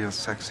looks real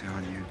sexy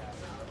on you.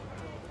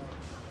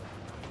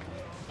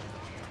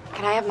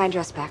 Can I have my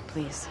dress back,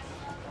 please?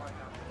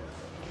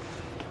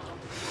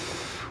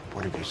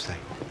 What did you say?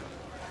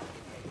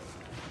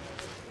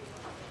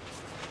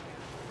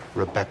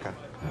 Rebecca.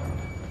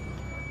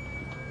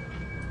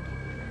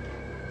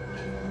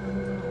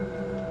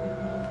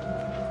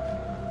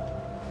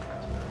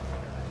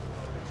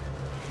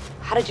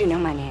 How did you know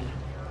my name?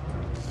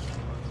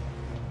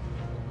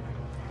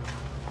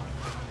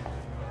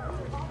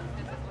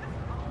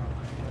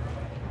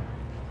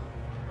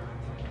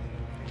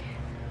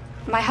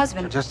 My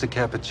husband. Just a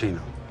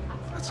cappuccino.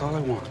 That's all I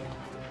want.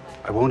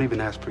 I won't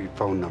even ask for your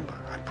phone number,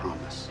 I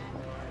promise.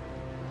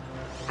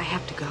 I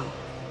have to go.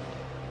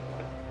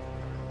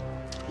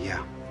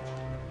 Yeah.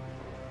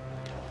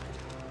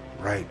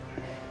 Right.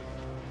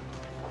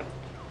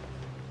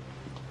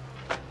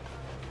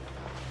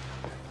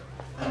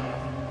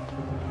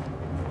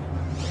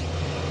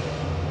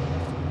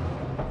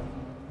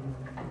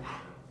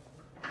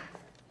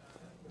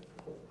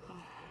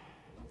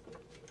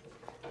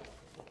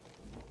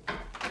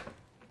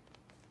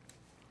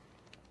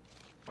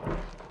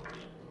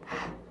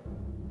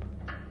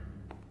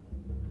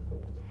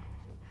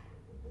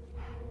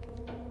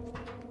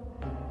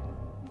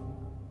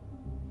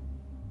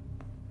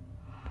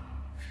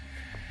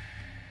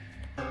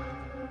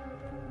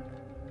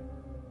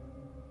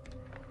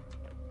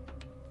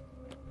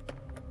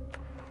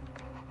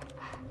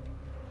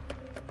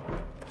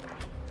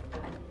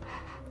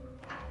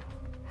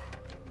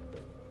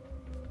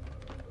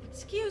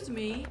 Excuse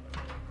me.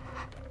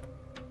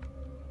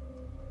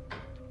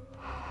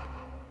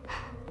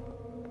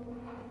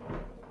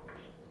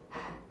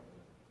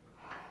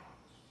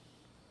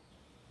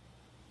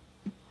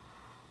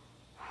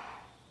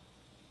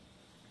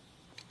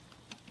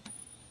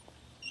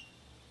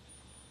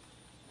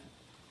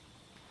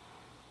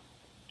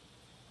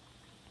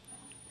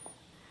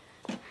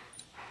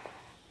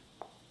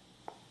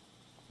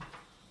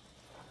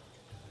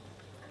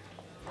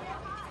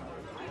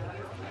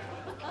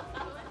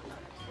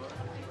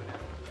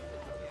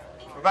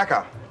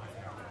 Rebecca.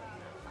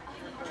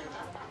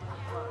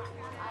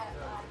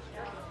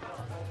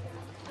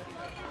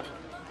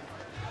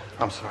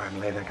 I'm sorry I'm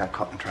late. I got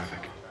caught in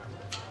traffic.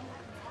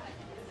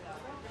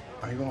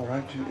 Are you all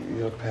right?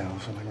 You look pale.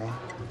 Something wrong?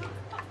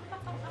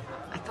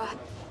 I thought.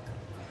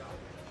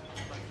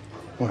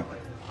 What?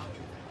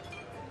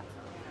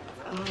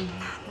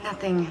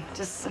 Nothing.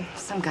 Just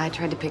some guy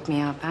tried to pick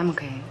me up. I'm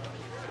okay.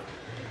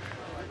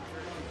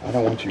 I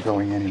don't want you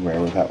going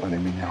anywhere without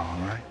letting me know,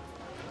 all right?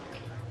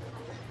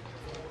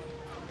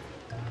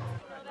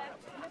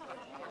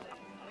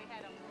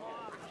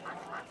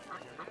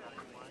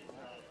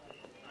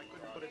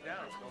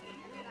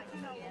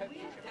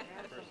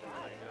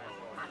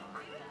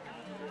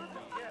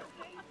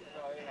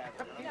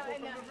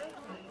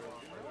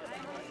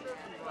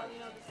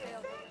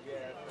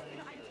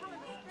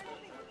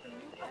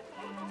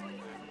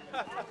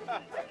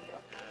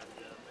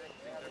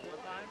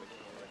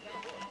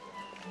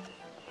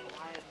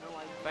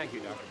 Thank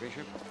you, Dr.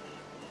 Bishop.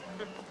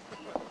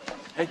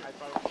 Hey,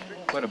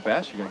 quite a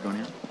bash you got going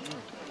here.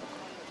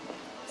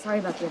 Sorry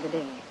about the other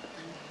day.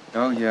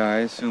 Oh, yeah, I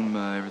assume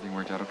everything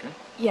worked out okay?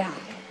 Yeah.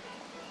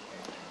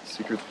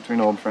 Secrets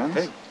between old friends?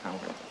 Hey, how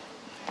okay.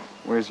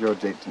 Where's your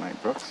date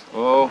tonight, Brooks?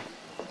 Oh,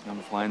 I'm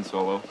flying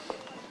solo.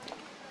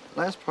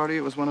 Last party,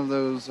 it was one of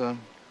those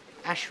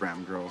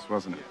ashram girls,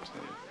 wasn't it?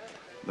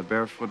 The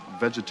barefoot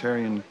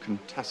vegetarian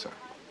Contessa.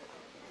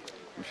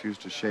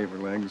 Refused to shave her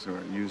legs or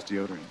use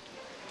deodorant.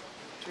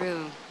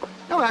 Drew.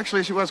 No,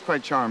 actually, she was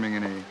quite charming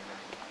in a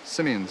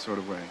simian sort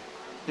of way.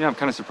 Yeah, I'm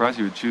kind of surprised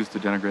you would choose to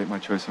denigrate my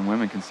choice in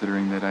women,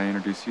 considering that I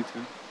introduced you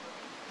to.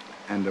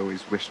 And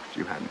always wished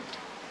you hadn't.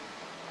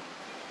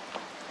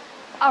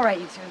 All right,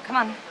 you two. Come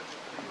on.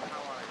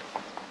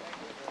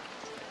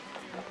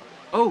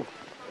 Oh,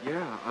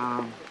 yeah,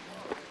 I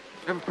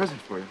have a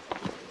present for you.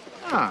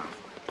 Ah.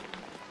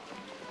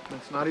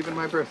 That's not even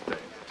my birthday.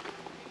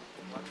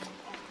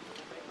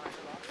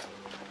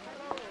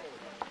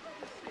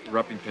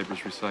 Wrapping paper's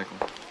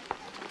recycled.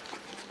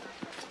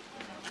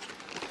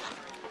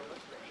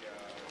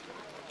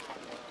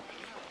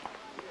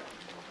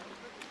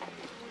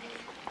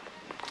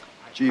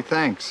 Gee,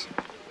 thanks.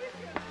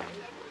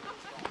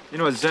 You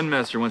know, a Zen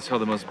master once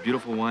held the most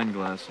beautiful wine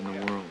glass in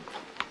the world.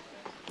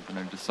 And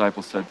a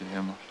disciple said to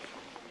him,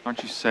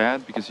 "Aren't you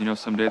sad because you know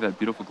someday that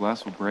beautiful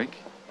glass will break?"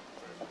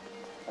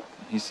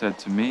 And he said,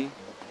 "To me,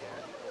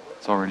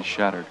 it's already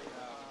shattered."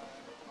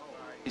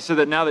 He said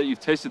that now that you've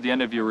tasted the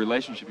end of your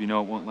relationship, you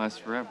know it won't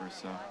last forever,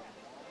 so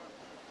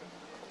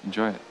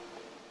enjoy it.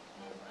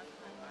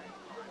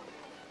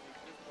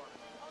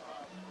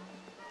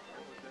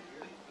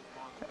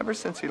 Ever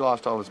since he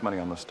lost all his money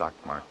on the stock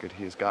market,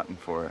 he has gotten,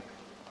 for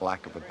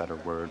lack of a better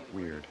word,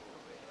 weird.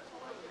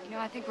 You know,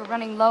 I think we're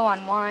running low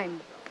on wine.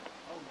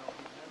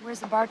 Where's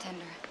the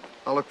bartender?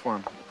 I'll look for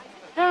him.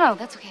 No,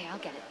 that's okay. I'll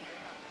get it.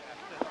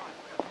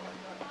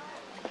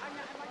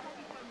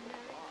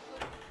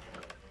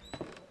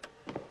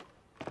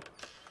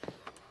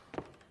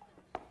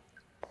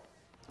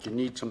 You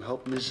need some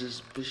help,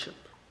 Mrs. Bishop?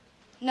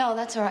 No,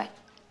 that's all right.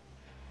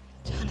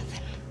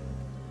 Jonathan.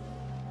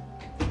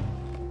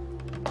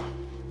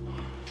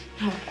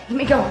 Let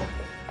me go.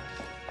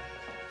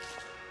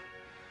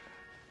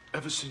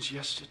 Ever since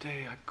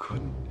yesterday, I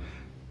couldn't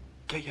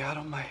get you out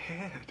of my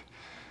head.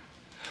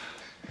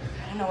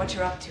 I don't know what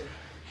you're up to.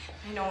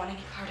 I don't want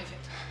any part of it.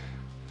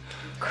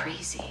 You're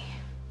crazy.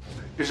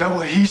 Is that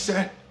what he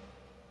said?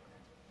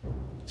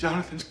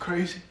 Jonathan's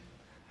crazy.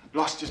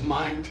 Lost his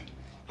mind.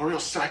 A real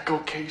psycho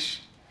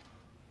case.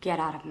 Get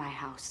out of my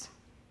house.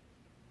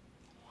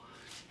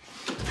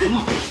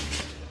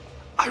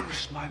 I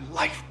risked my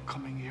life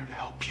coming here to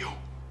help you.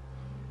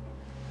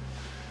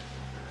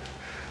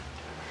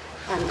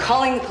 I'm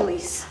calling the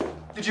police.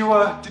 Did you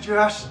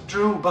ask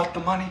Drew about the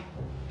money?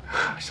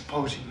 I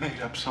suppose he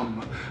made up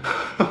some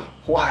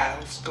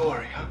wild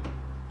story, huh?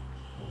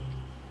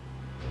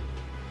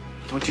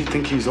 Don't you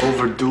think he's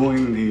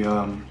overdoing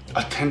the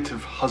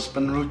attentive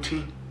husband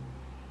routine?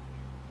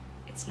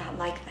 It's not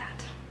like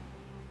that.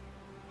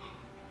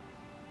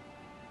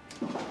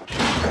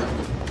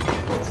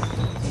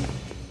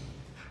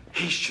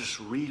 He's just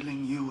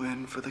reeling you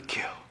in for the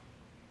kill.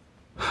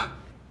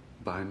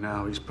 By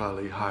now, he's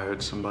probably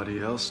hired somebody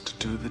else to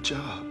do the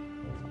job.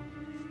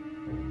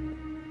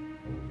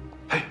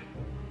 Hey,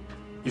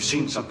 you've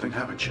seen something,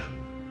 haven't you?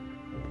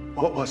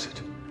 What was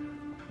it?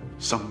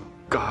 Some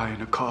guy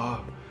in a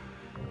car,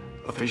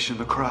 a face in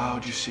the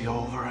crowd you see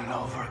over and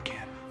over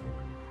again.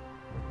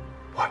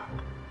 What?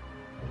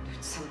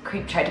 Some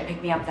creep tried to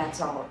pick me up, that's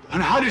all.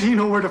 And how did he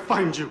know where to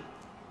find you?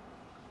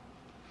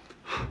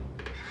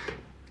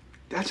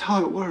 That's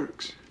how it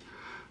works.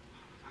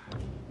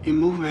 You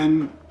move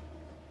in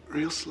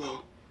real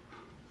slow,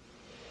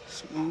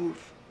 smooth.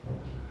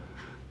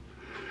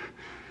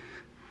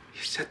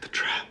 You set the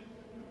trap.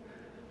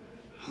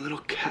 A little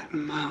cat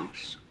and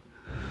mouse.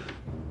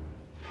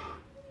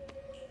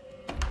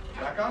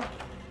 Rebecca?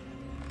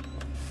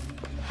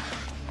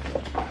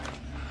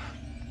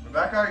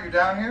 Rebecca, are you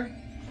down here?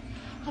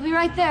 I'll be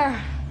right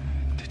there.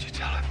 Did you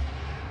tell him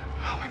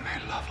how we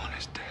made love on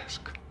his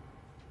desk?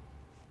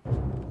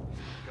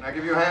 Can I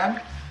give you a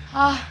hand?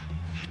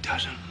 He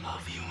doesn't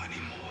love you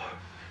anymore.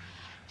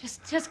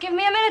 Just give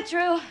me a minute,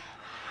 Drew.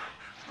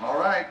 All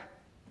right.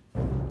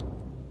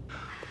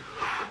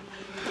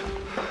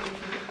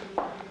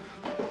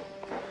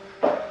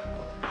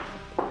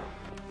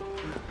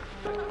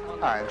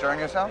 Hi, enjoying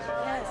yourself?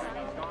 Yes.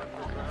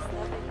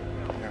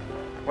 Yeah.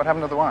 What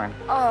happened to the wine?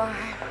 Oh,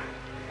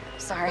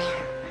 sorry.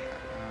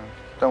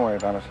 Don't worry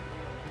about it.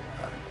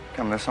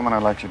 Come, there's someone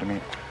I'd like you to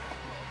meet.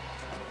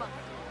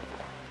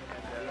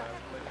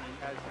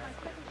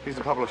 He's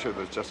a publisher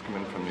that's just come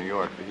in from New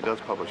York, but he does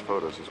publish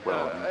photos as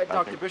well.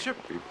 Dr. Bishop?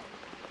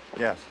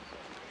 Yes.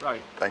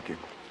 Right. Thank you.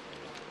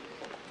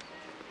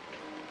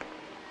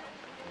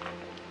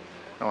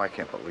 Oh, I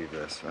can't believe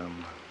this.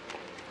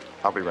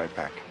 I'll be right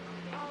back.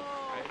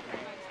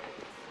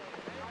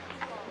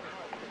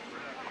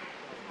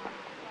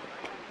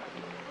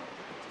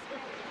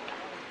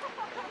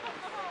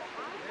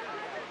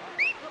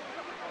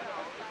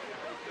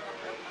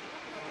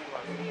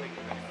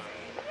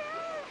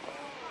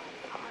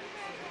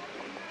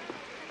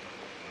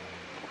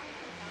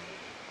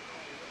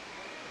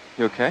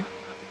 You okay?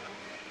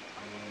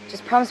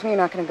 Just promise me you're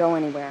not going to go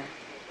anywhere.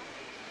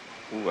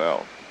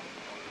 Well,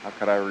 how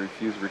could I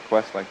refuse a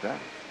request like that?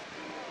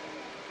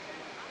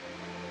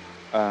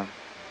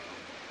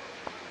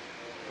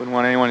 Wouldn't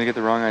want anyone to get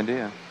the wrong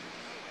idea.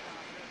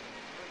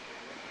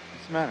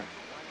 What's the matter?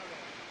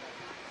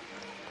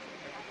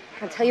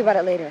 I'll tell you about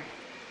it later.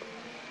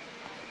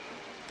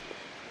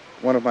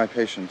 One of my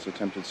patients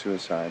attempted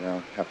suicide.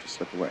 I'll have to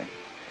slip away.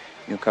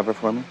 You'll cover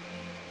for me?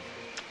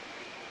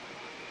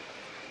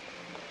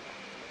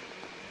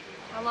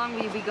 How long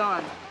will you be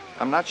gone?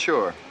 I'm not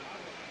sure.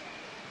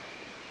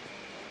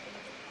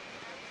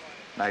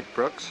 Night,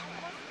 Brooks.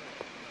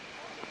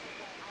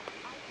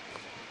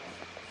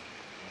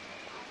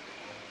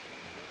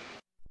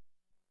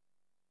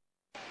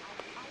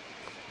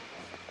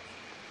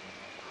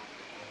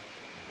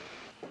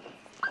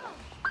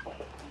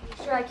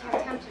 You sure I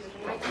can't tempt you with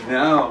a night?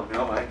 No,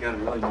 I got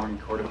an early morning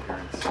court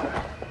appearance.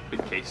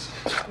 Big case.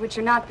 Which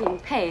you're not being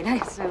paid, I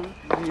assume.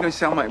 You know,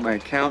 sound like my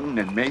accountant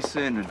and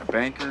Mason and the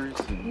bankers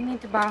and... You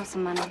need to borrow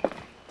some money.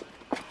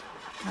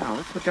 No,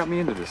 that's what got me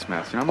into this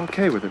mess. You know, I'm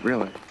okay with it,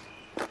 really.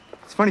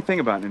 It's a funny thing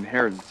about an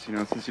inheritance, you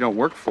know, since you don't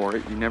work for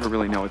it, you never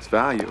really know its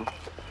value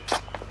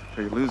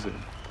until you lose it.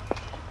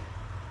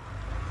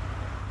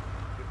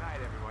 Good night,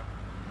 everyone.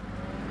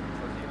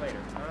 We'll see you later.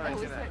 All right, That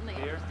was good night. certainly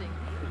Dear. interesting.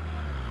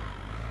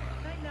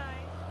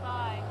 Night-night.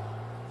 Bye.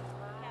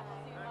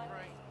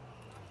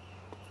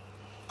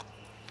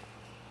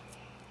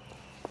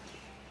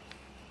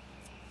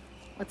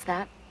 What's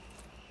that?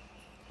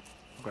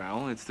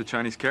 Well, it's the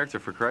Chinese character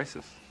for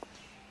crisis.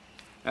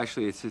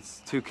 Actually,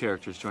 it's two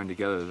characters joined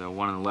together. The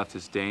one on the left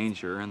is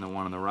danger, and the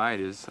one on the right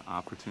is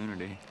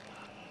opportunity.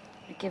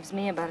 It gives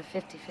me about a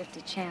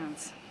 50-50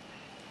 chance.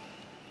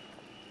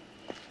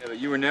 Yeah, but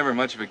you were never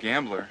much of a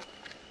gambler.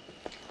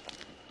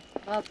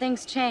 Well,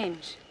 things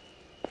change.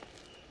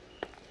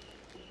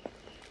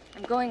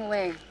 going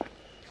away.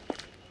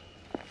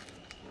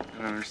 I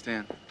don't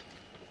understand.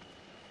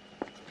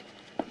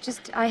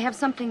 I have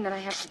something that I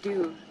have to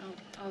do.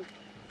 I'll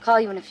call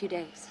you in a few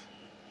days.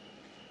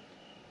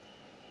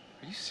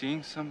 Are you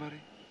seeing somebody?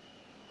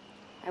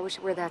 I wish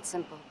it were that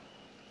simple.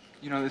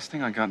 You know, this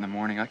thing I got in the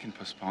morning, I can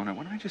postpone it.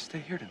 Why don't I just stay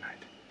here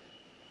tonight?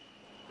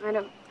 I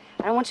don't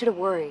want you to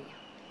worry.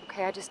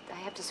 Okay, I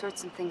have to sort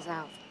some things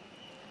out.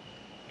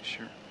 You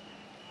sure?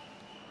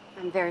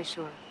 I'm very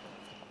sure.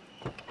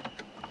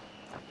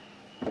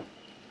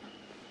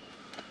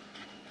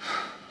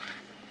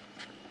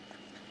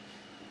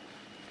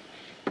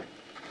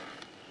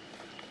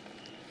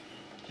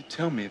 You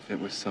tell me if it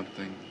was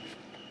something.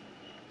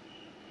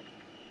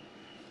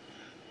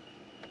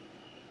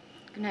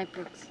 Good night,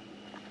 Brooks.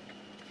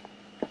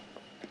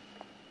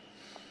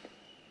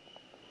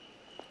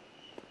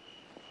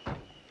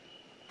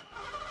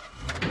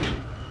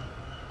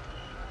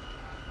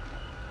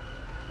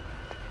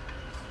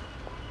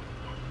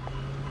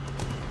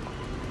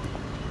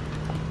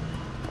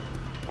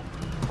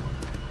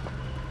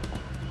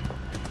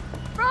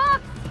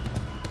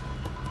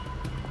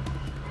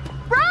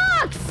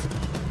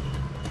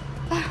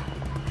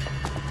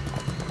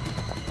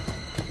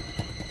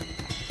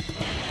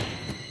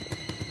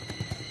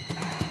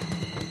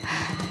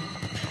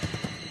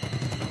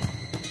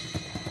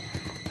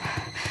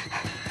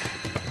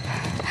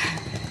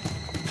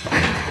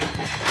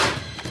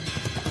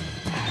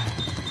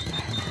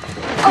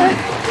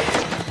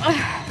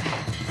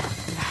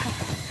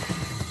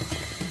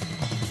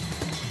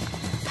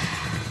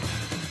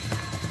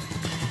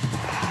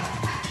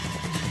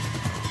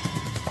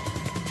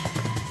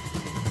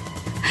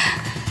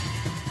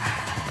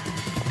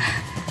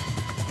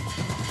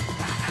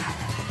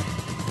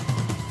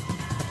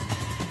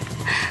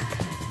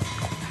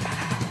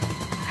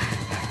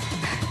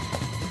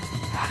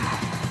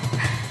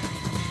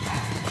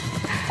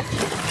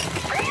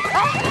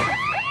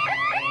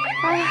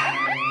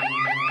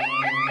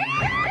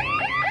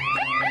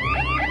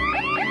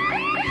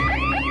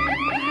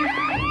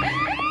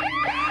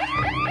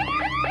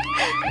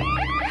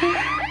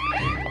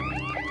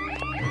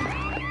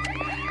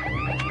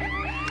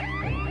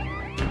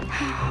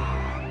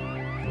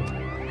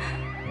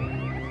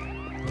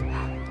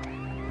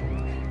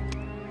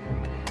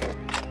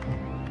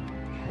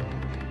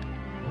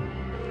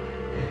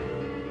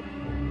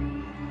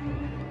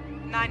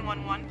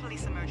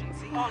 Police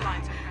emergency. All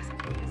lines are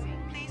presently busy.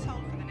 Please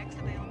hold for the next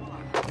available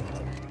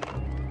operator.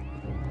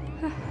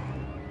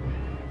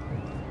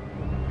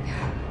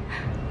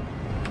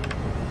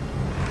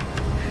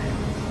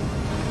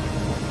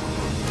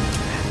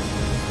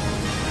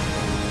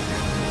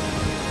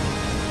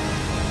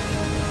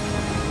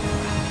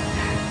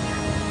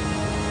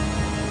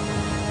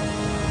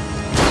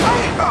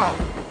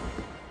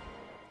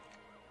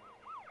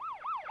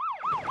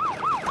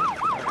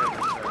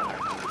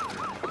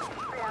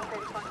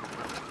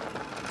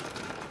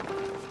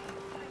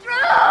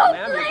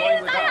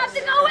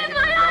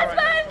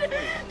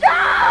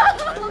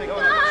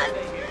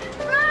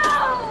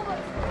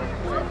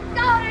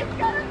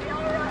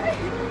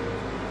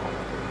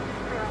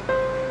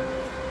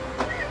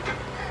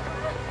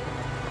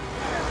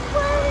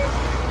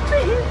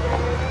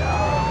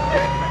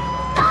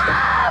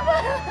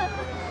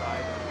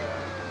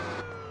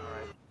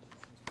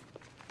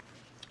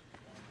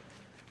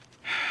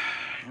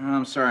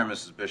 I'm sorry,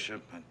 Mrs.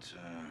 Bishop, but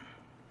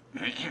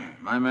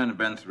my men have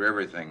been through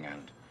everything,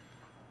 and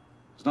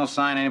there's no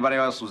sign anybody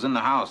else was in the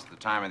house at the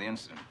time of the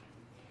incident.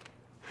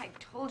 I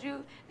told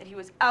you that he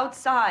was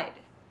outside.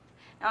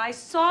 Now, I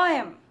saw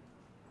him,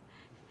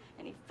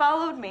 and he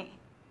followed me.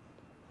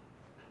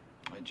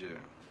 Did you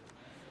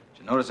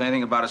notice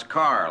anything about his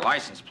car,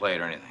 license plate,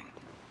 or anything?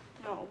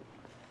 No.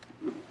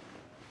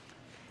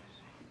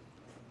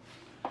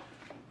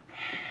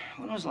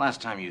 When was the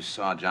last time you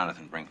saw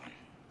Jonathan Brinkman?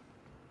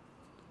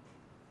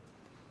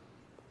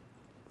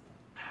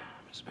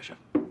 Mrs. Bishop.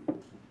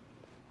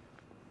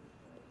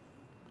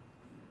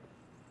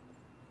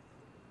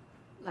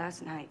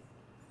 Last night.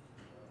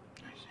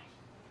 I see.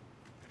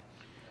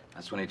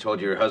 That's when he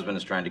told you your husband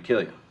is trying to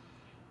kill you.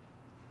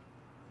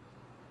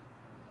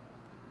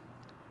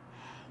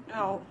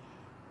 No.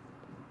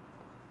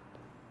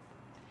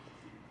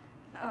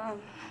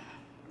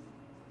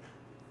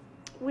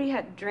 We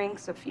had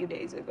drinks a few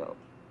days ago.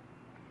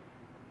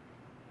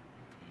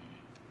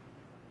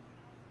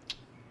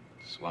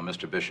 So while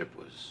Mr. Bishop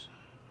was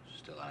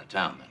still out of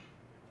town, then?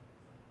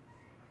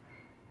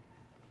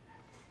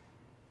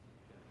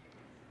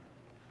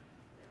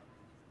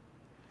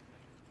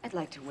 I'd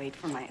like to wait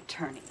for my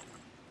attorney.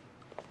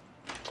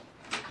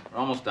 We're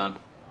almost done.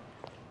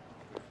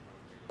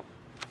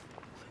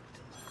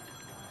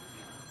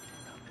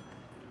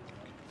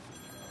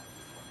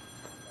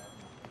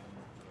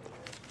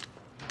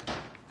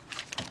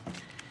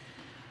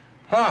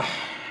 Ah,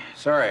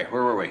 sorry,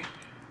 where were we?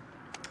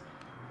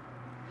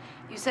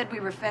 You said we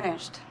were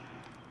finished.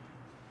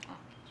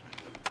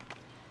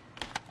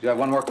 Do have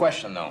one more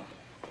question, though.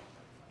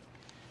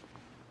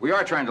 We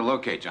are trying to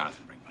locate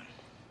Jonathan Brinkman.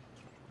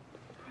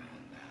 And,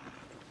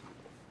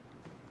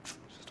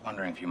 Just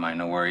wondering if you might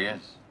know where he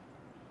is.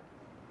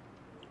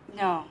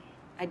 No,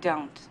 I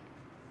don't.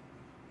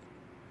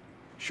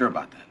 Sure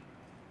about that?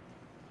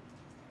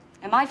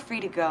 Am I free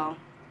to go?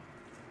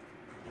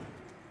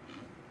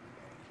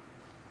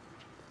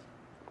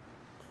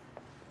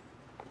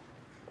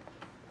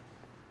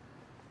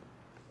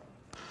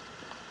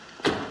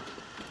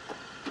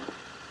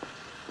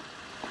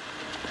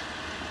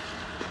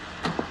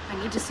 I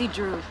need to see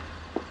Drew.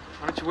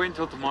 Why don't you wait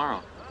until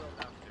tomorrow?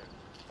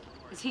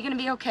 Is he gonna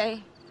be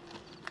okay?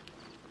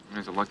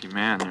 He's a lucky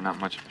man. You're not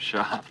much of a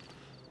shot.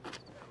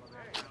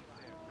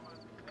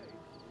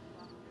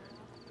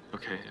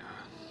 Okay,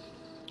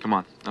 come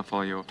on. I'll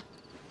follow you over.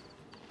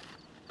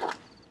 Dr.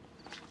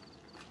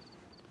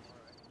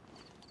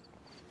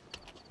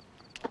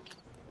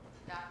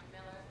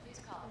 Miller, please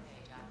call the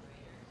page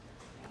operator.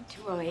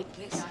 208,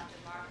 please. Dr.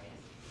 Marcus.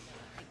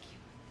 Thank you.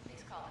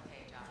 Please call the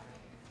page operator.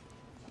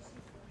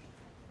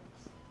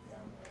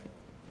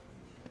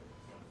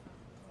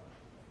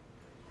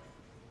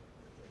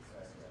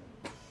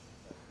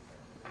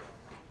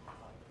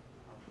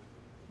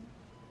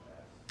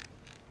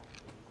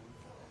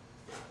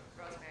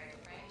 Rosemary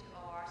Dufresne to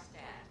OR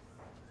stand.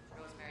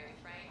 Rosemary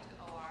Dufresne to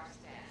OR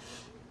stand.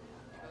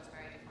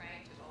 Rosemary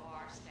Dufresne to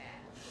OR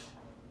stand.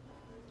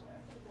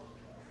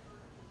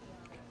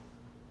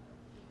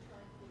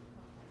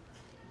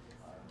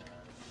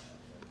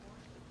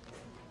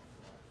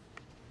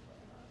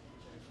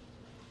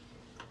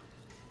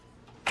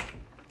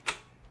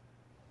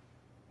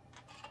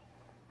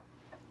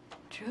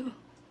 Drew.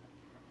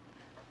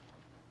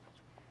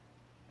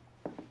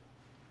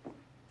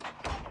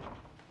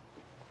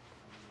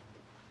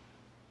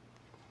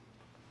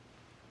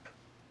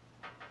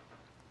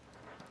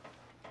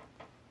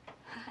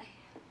 Hi.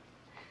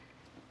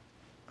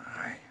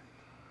 Hi.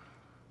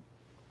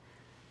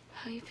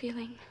 How are you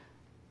feeling?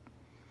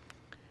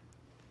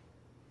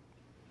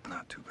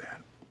 Not too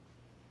bad.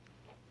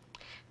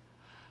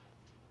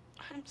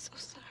 I'm so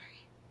sorry.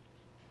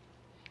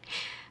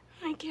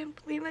 I can't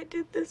believe I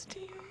did this to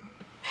you.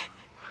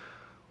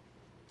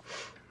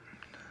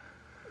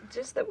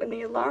 Just that when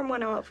the alarm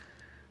went off,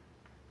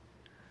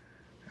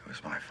 It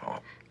was my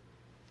fault.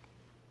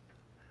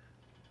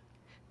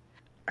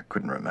 I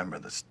couldn't remember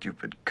the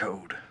stupid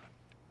code.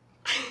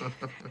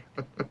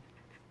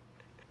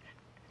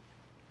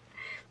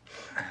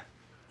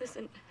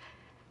 listen.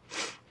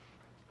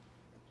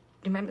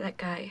 Remember that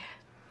guy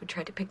who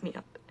tried to pick me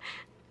up?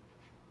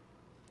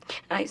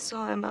 I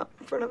saw him out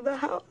in front of the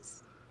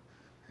house.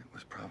 It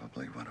was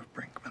probably one of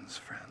Brinkman's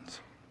friends.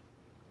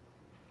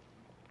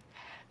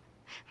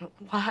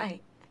 Why?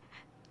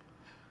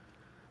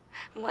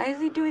 Why is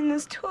he doing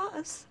this to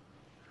us?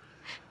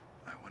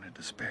 I wanted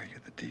to spare you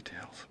the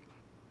details,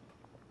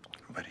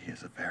 but he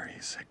is a very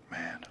sick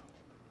man.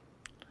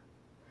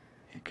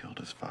 He killed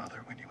his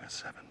father when he was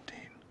 17.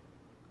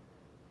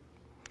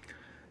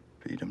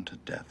 Beat him to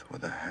death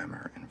with a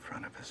hammer in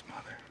front of his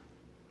mother.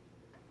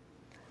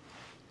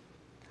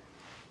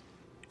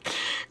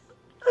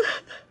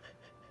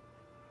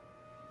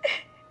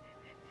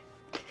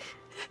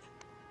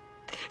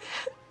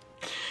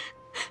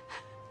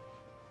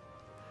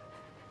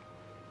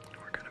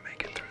 We're gonna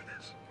make it through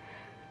this.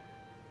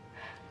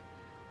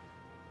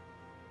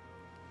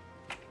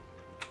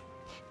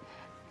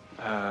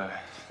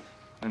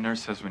 The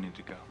nurse says we need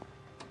to go.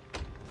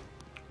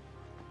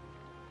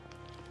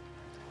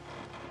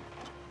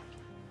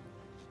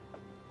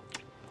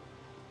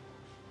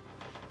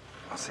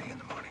 I'll see you in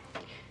the morning.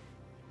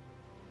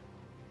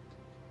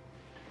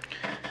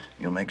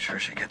 You'll make sure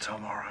she gets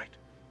home all right?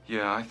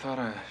 Yeah, I thought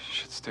I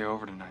should stay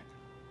over tonight.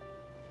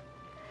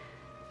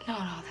 No,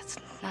 that's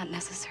not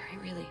necessary,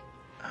 really.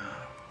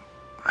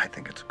 I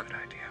think it's a good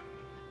idea.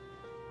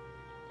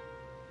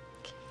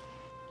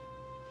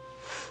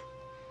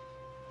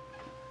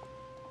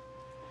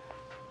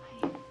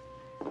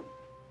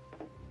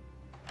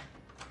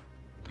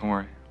 Don't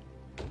worry.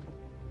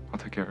 I'll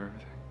take care of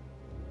everything.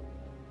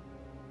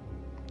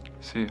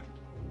 See you.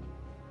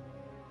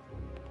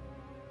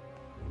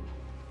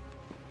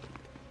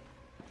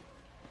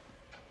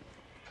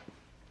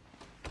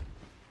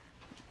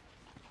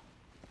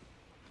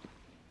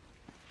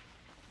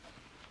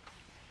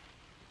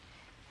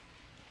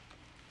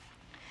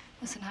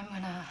 Listen,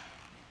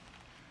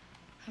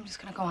 I'm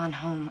just gonna go on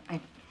home. I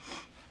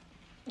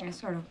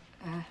sort of,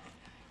 I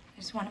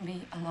just want to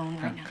be alone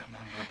right now. Come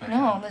on, Rebecca.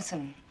 No,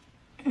 listen.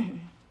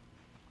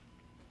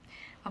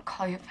 I'll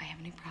call you if I have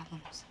any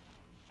problems.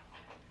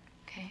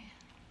 Okay?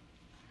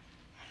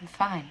 I'm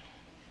fine.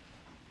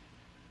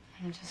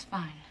 I'm just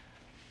fine.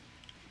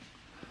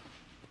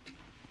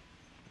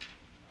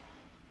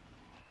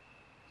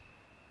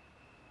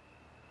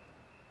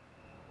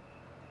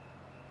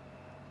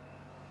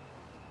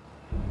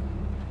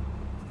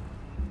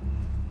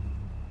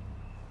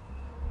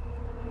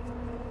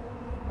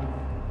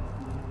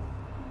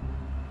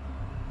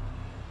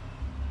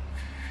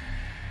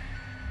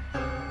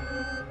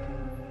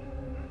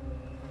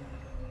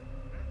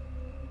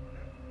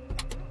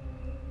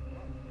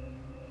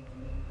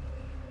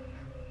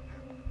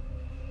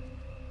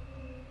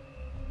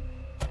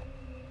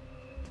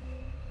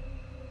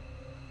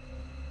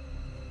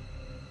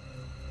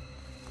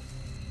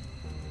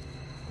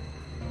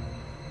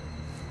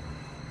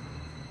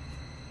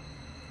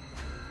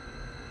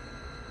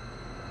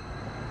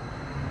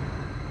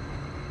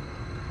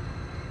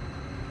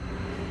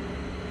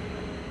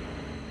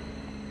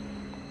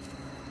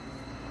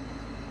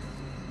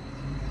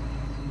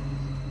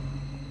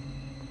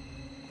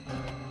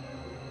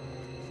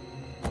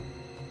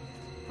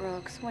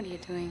 Brooks, what are you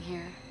doing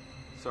here?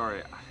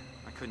 Sorry,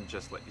 I couldn't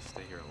just let you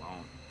stay here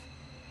alone.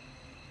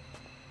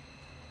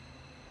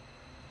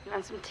 You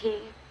want some tea?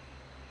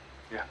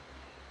 Yeah.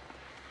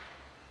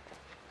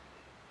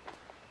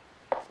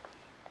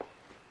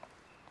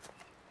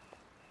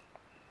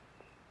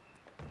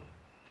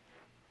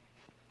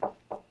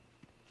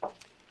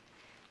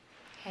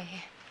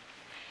 Hey.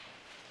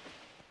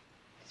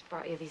 Just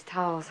brought you these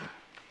towels.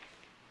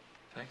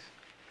 Thanks.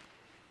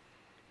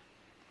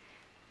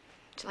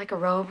 Would you like a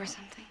robe or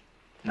something?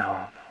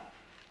 No,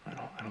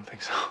 I don't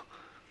think so.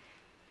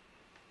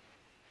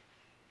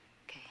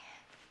 Okay.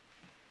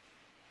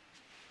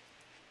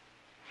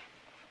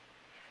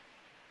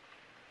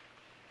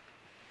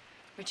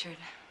 Richard.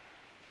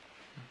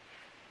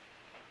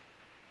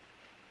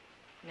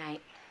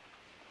 Night.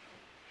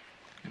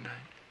 Good night.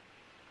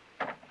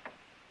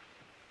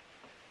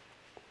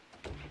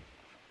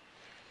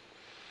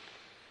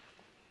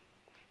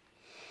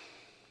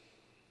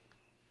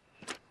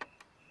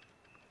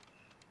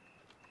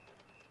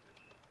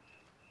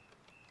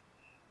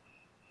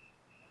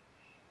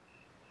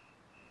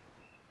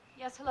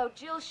 Yes, hello.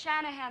 Jill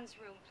Shanahan's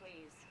room,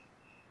 please.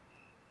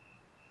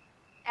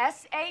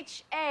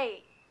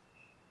 S-H-A.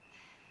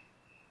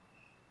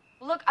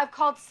 Look, I've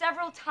called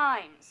several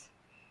times.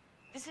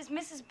 This is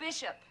Mrs.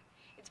 Bishop.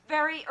 It's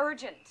very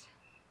urgent.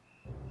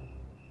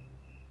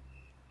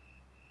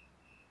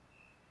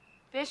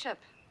 Bishop.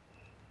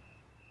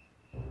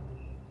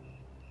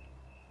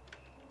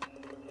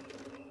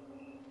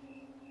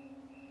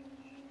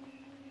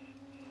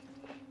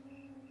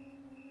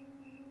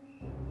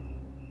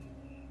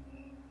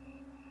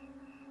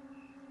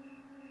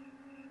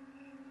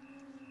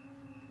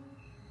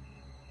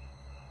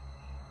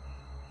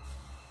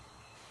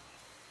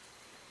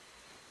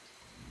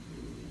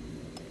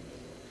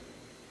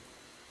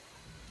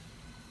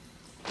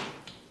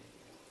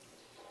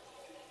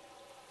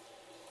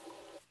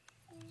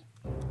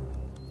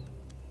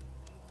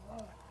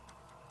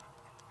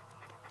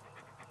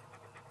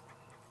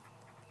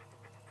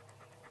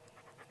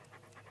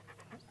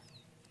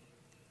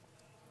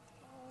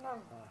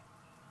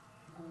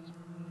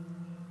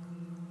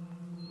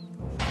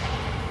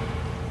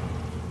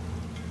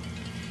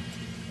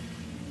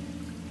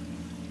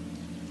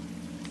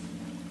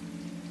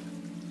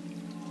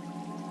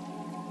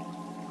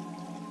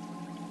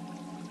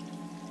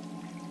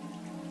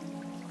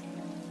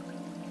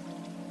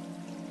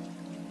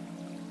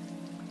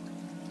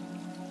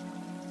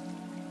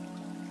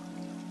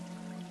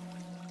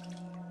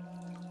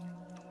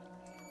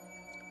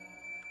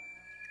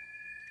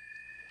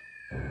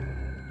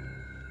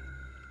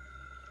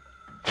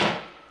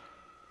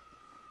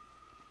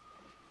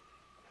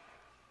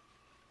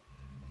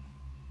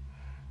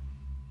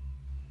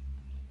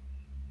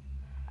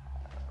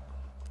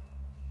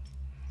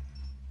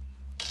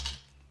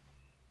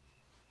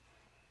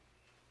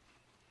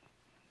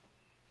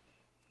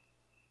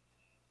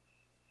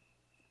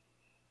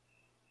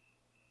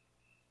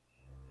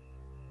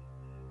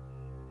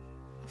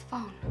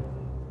 Phone.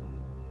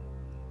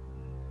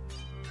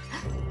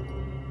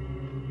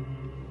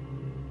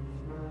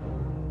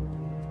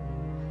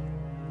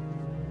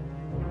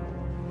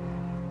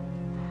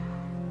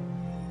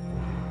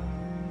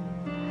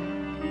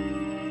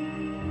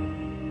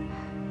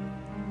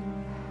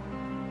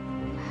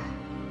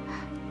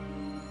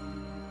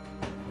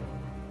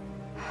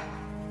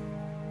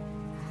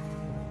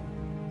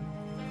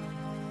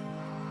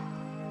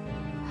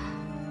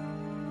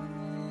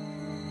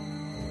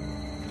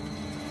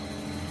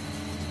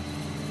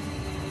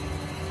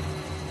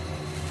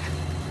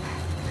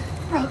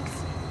 Brooks.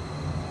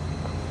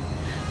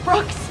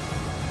 Brooks.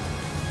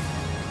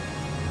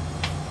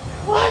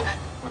 What?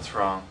 What's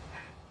wrong?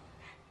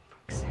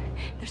 Brooks,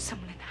 there's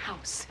someone in the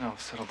house. No,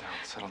 settle down,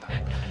 settle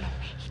down. No,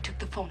 he took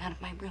the phone out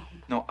of my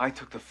room. No, I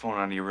took the phone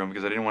out of your room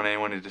because I didn't want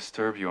anyone to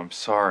disturb you. I'm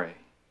sorry.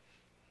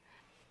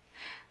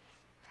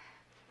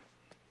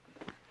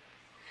 I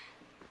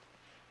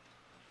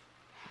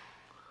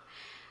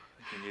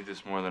think you need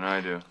this more than I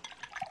do.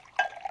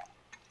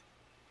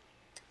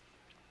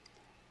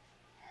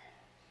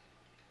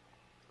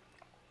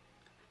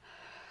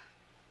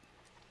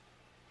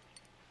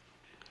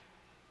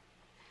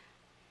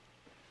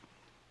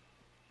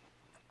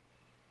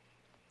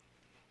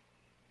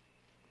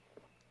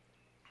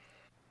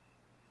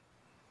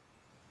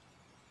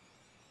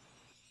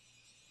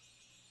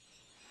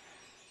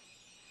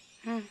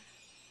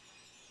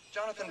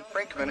 Jonathan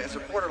Brinkman is a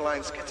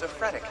borderline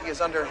schizophrenic. He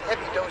is under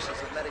heavy doses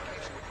of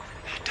medication.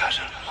 He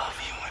doesn't love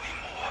you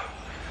anymore.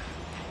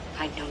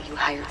 I know you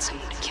hired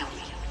someone to kill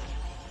me.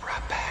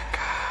 Rebecca.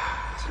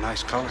 It's a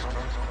nice color.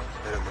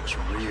 Bet it looks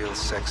real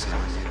sexy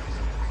on you.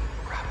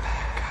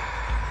 Rebecca.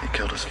 He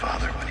killed his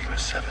father when he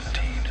was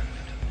 17.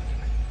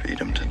 Beat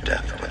him to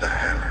death with a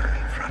hammer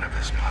in front of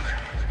his mother.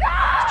 Did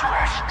you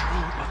ask Drew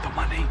about the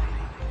money?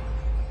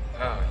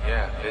 Oh,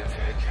 yeah, it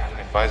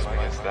advised me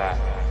against that.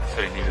 He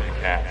said he needed the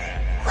cash.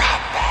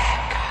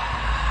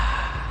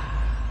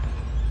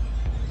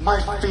 My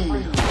fee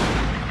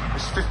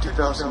is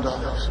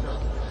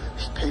 $50,000.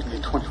 He paid me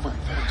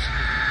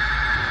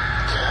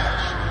 $25,000.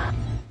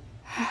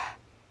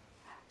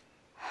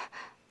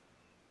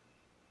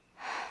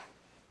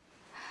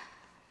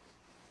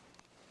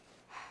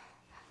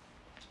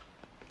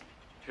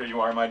 Here you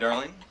are, my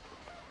darling.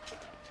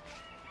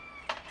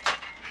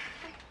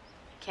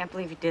 Can't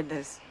believe you did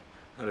this.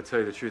 Now, to tell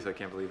you the truth, I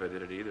can't believe I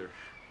did it either.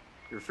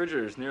 Your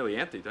refrigerator is nearly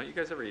empty. Don't you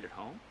guys ever eat at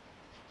home?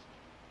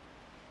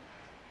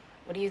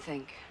 What do you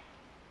think?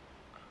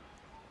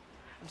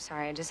 I'm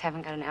sorry, I just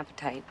haven't got an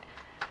appetite.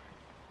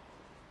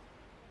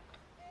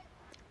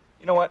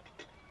 You know what?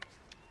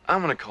 I'm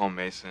gonna call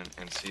Mason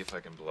and see if I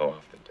can blow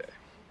off the day.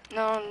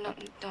 No,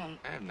 don't.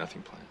 I have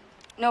nothing planned.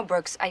 No,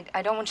 Brooks,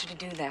 I don't want you to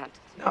do that.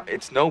 No,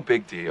 it's no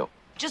big deal.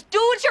 Just do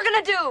what you're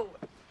gonna do!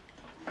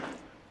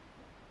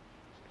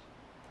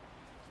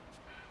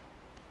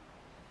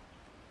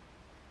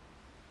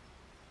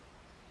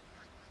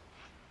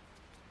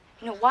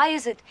 You know, why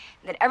is it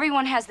that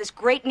everyone has this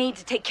great need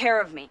to take care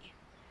of me?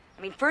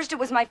 I mean, first it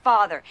was my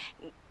father.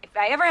 If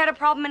I ever had a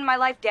problem in my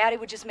life, Daddy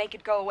would just make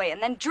it go away.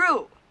 And then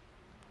Drew.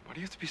 Why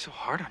do you have to be so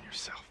hard on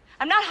yourself?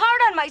 I'm not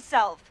hard on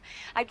myself.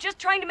 I'm just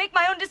trying to make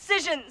my own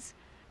decisions.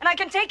 And I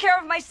can take care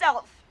of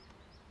myself.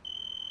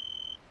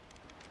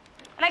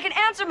 And I can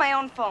answer my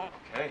own phone.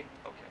 Okay.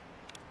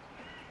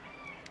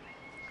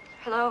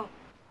 Hello?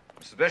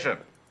 Mrs.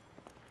 Bishop.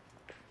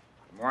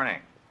 Good morning.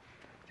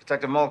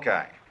 Detective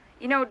Mulcahy.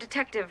 You know,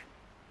 Detective,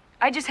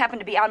 I just happened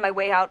to be on my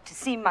way out to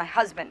see my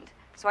husband,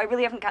 so I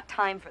really haven't got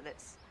time for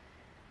this.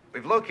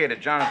 We've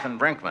located Jonathan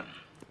Brinkman.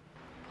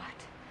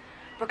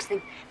 Brooks,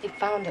 they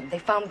found him. They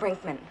found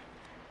Brinkman.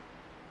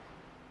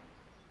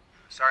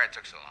 Sorry it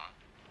took so long.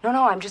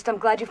 No, I'm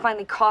glad you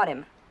finally caught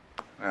him.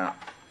 Well,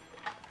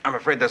 I'm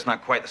afraid that's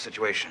not quite the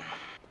situation.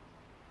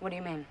 What do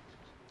you mean?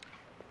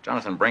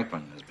 Jonathan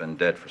Brinkman has been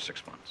dead for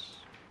 6 months.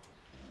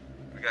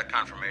 We got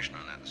confirmation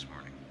on that this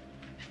morning.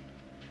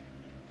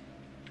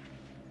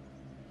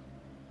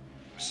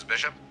 Mrs.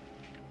 Bishop?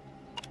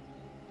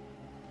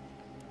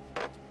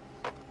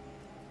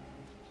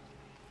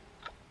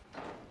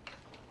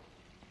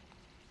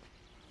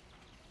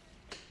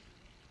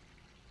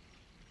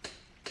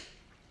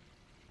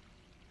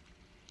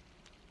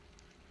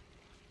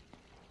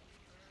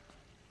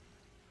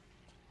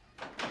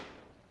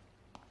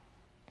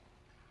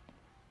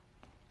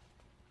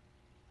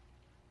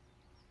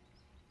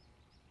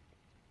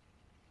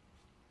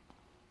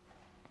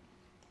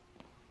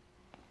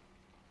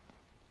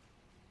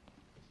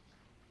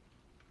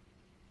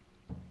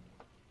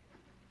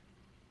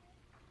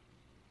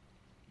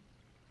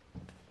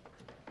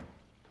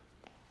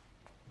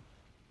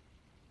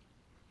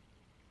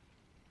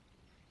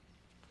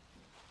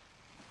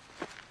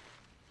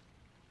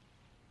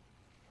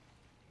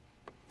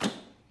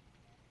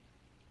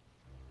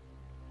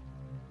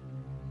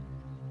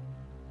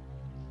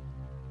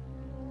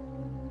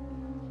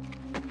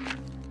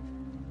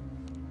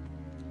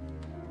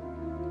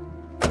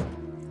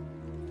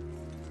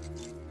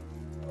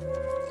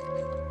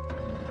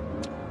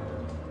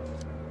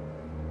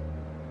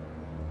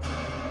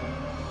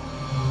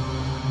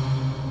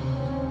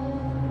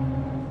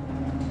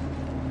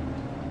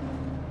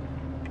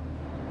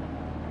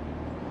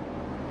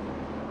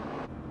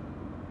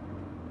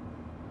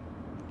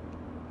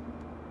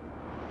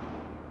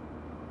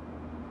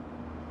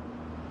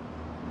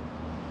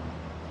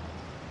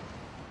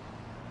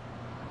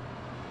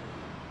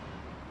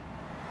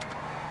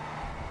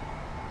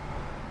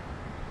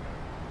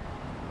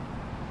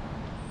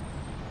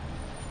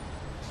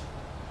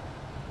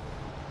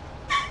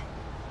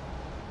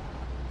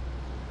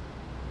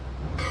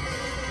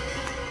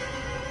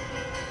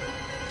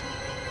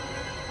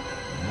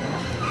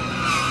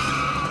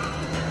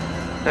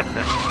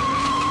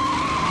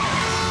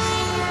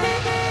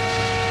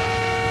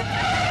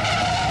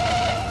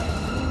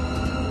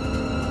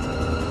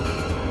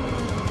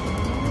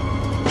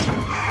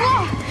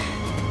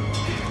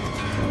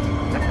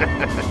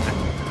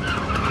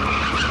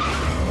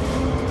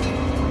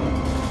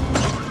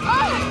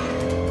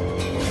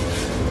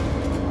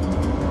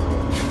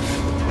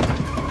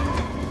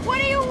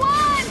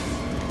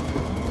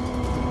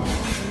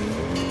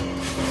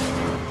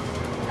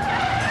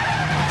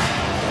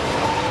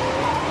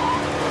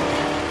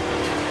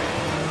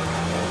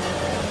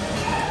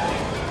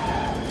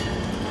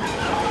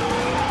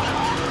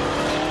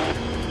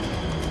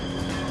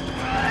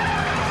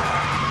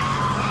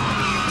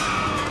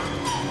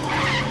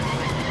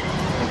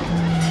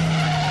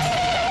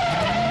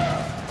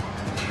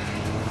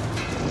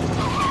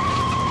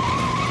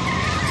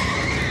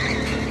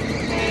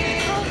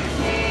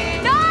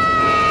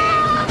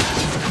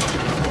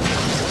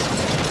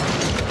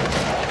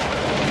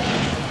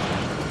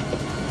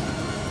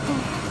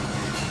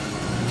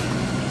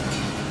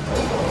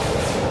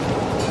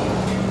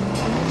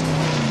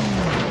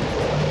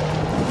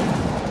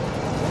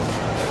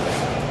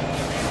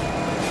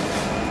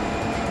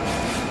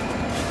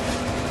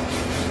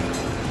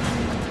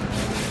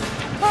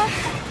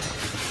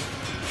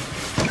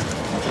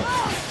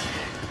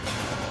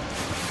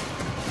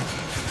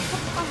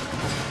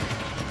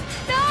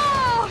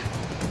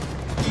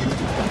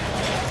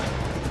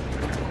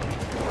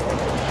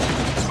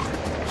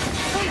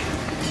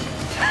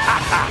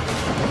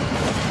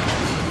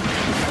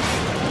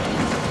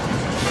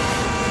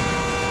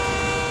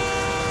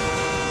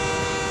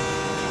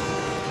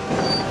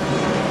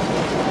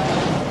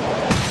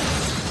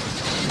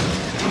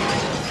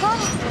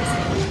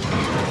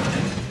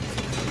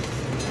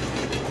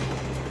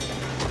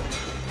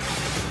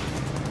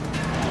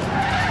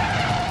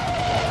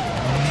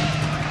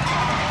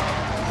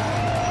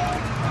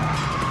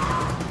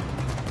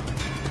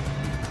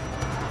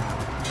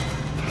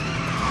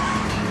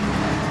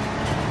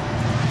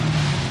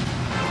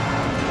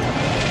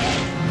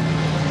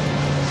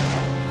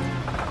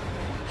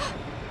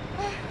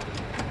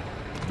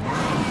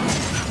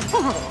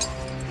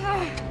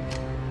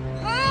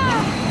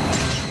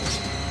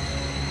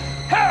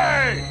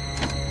 Hey!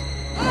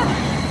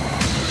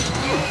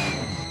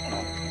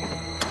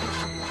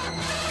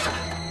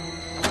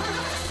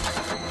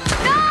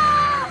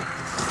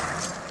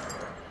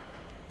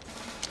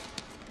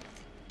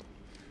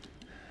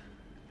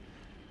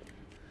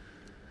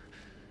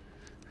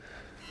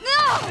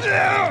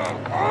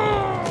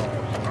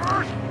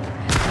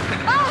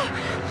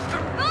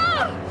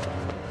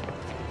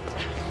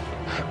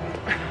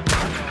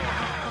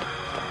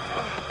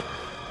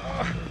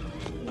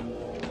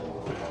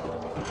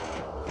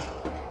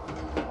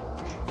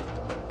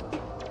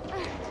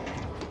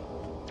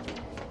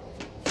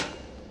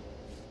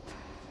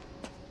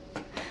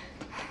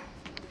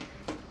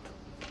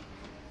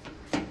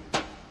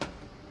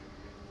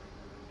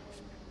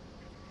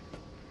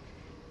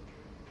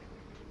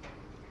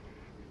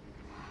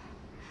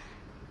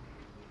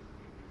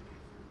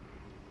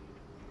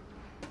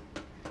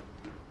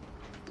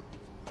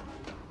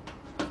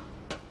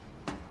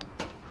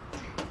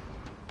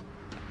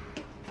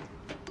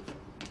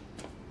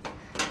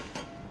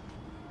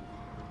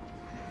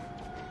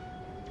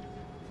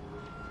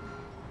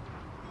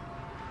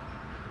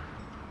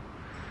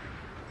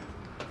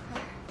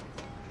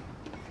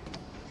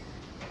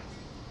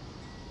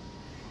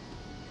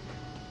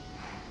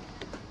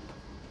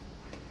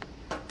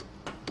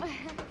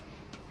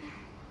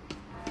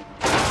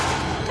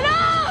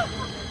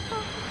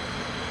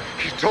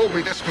 He told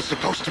me this was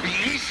supposed to be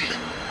easy.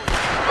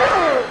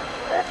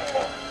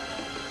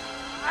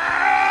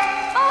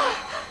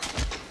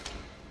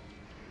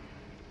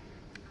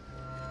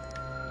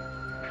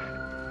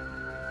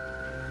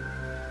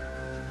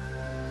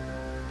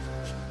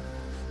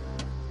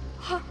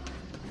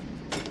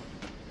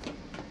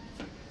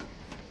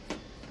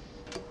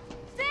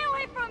 Stay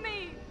away from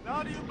me!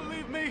 Now do you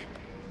believe me?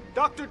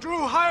 Dr.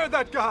 Drew hired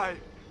that guy.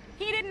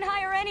 He didn't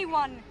hire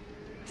anyone.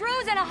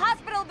 Drew's in a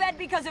hospital bed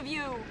because of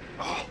you.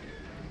 Oh.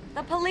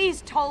 The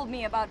police told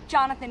me about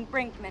Jonathan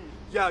Brinkman.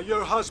 Yeah,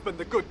 your husband,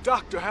 the good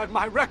doctor, had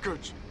my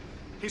records.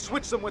 He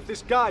switched them with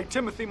this guy,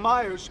 Timothy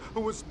Myers, who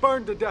was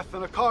burned to death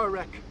in a car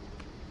wreck.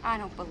 I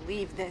don't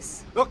believe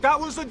this. Look, that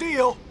was the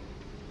deal.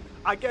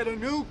 I get a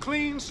new,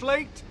 clean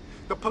slate.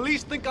 The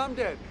police think I'm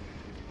dead.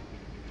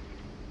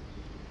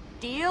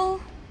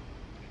 Deal?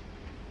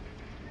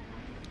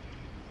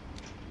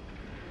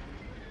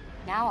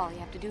 Now all you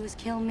have to do is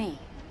kill me.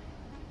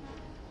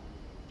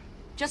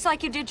 Just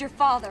like you did your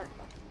father.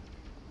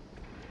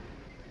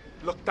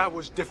 Look, that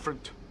was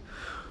different.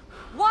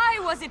 Why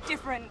was it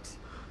different?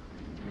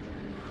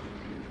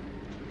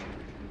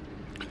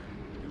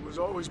 He was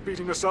always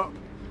beating us up.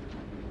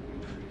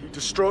 He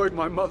destroyed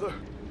my mother.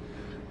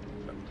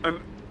 And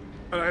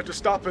I had to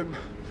stop him.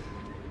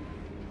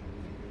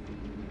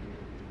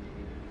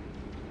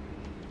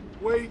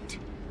 Wait.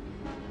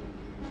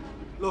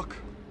 Look.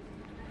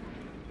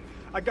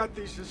 I got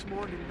these this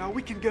morning. Now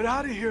we can get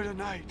out of here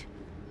tonight.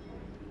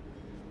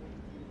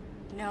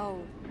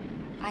 No,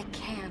 I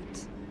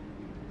can't.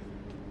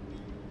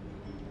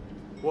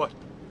 What?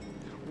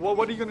 Well,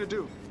 what are you gonna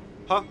do?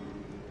 Huh?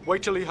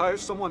 Wait till he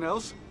hires someone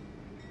else?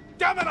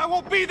 Damn it, I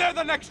won't be there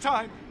the next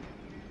time!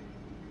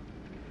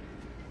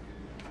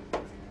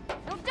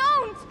 No,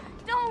 don't!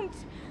 Don't!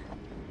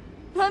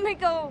 Let me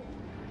go.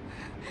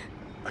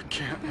 I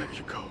can't let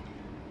you go.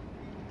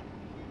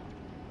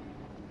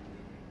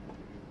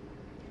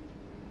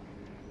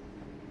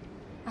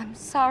 I'm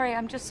sorry,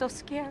 I'm just so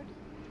scared.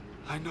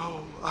 I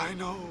know, I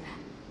know.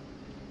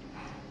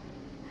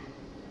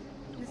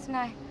 Listen,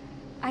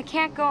 I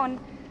can't go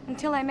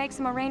until I make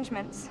some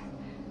arrangements.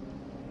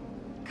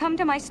 Come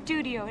to my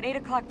studio at 8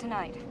 o'clock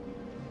tonight.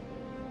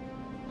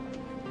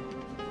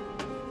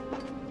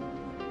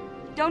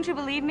 Don't you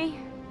believe me?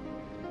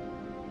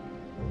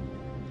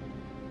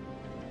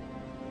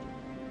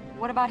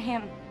 What about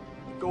him?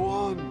 Go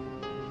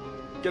on.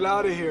 Get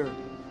out of here.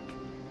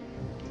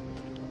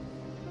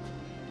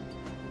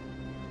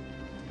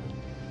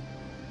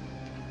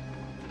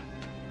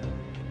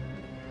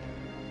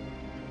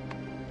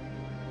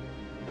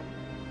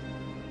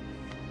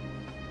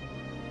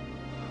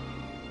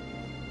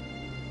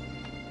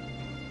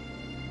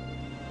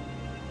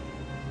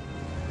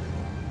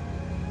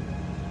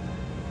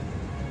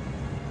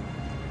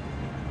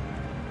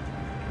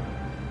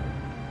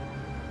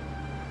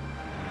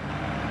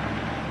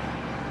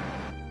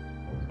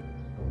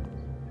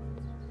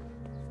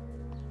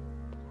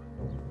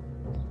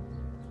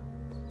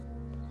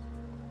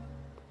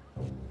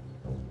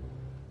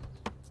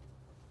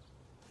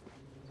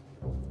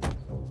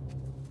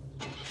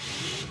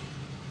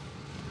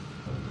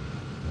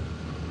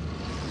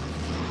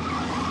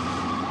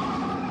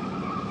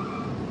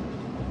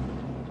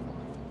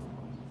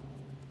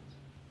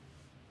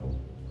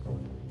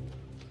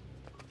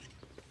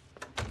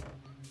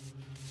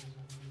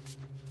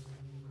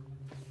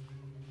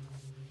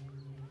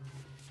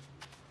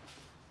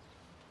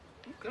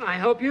 Can I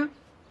help you?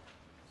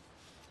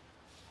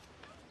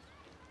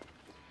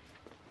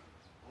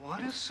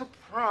 What a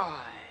surprise.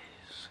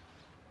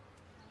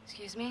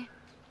 Excuse me?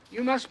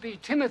 You must be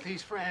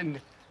Timothy's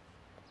friend.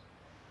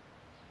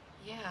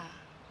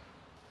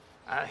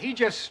 Yeah. He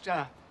just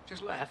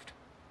left.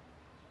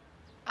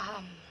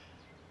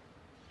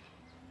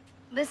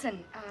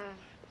 Listen,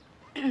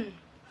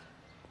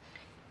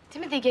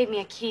 Timothy gave me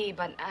a key,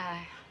 but,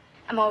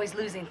 I'm always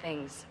losing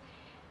things.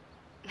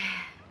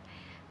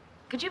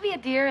 Could you be a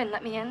dear and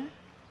let me in?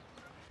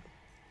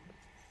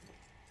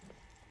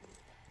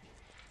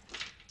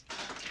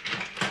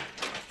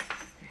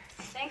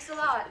 Thanks a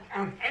lot.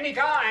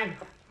 Anytime.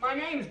 My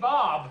name's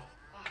Bob.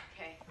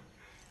 Okay.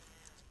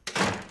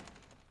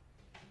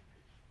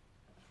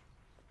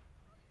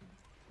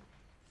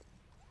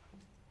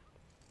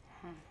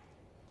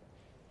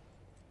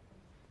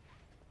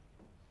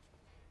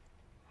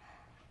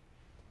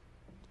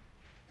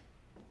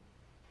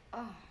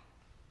 Oh.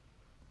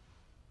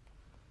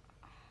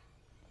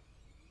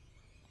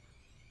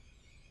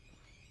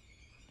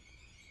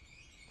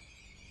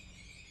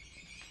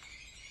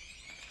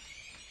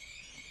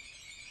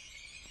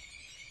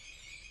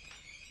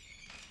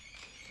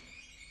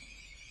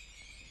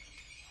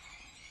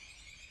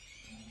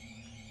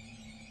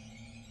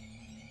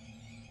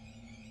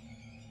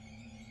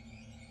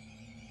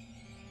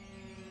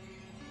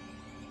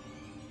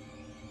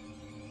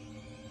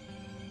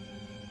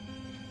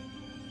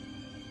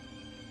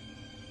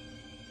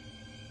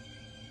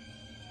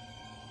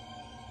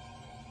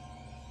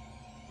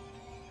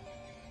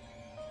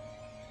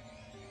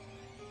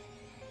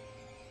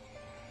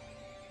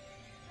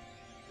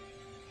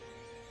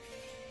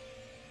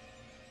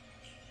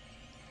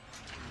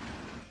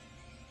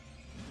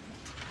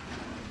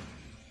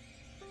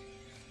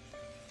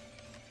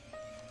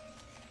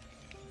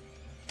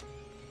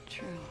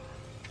 True.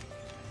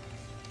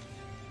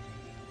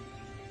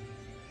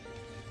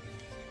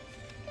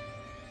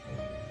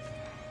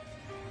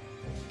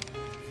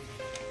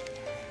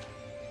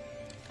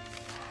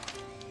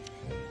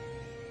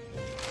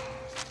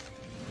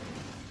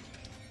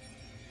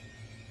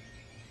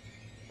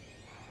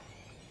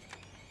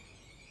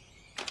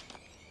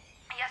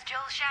 Yes, Jill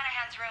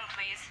Shanahan's room,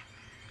 please.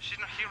 She's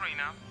not here right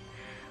now.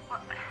 Well,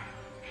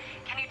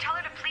 can you tell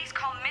her to please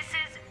call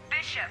Mrs.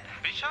 Bishop?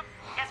 Bishop?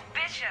 Yes,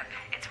 Bishop.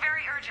 It's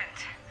very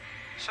urgent.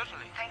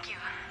 Certainly. Thank you.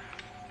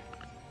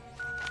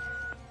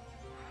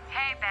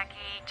 Hey,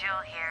 Becky,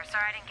 Jill here.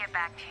 Sorry I didn't get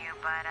back to you,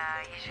 but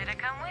you should have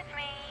come with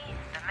me.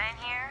 The men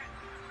here,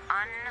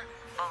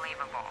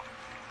 unbelievable.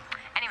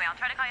 Anyway, I'll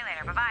try to call you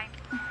later. Bye-bye.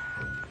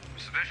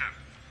 Mrs. Bishop,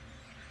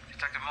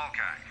 Detective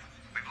Mulcahy.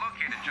 We've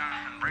located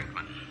Jonathan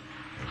Brinkman.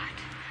 What?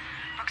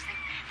 Brooks, they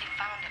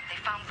found him. They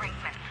found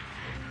Brinkman.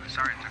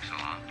 Sorry it took so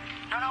long.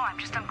 No,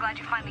 I'm glad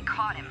you finally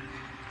caught him.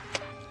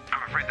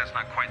 I'm afraid that's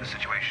not quite the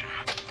situation.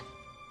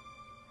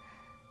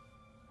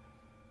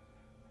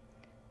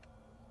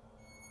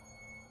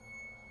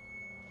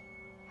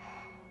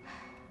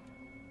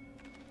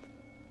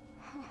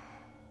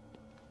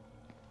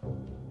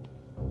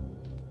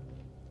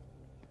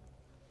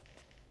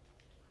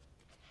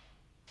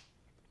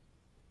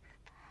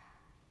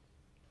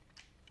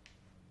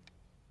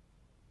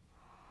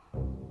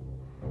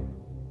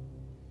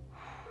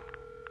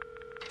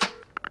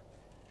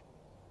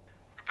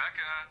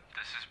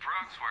 This is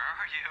Brooks. Where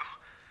are you?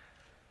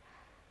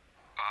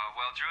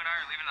 Well, Drew and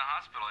I are leaving the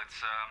hospital.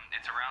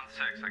 It's around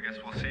 6. I guess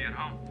we'll see you at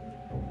home.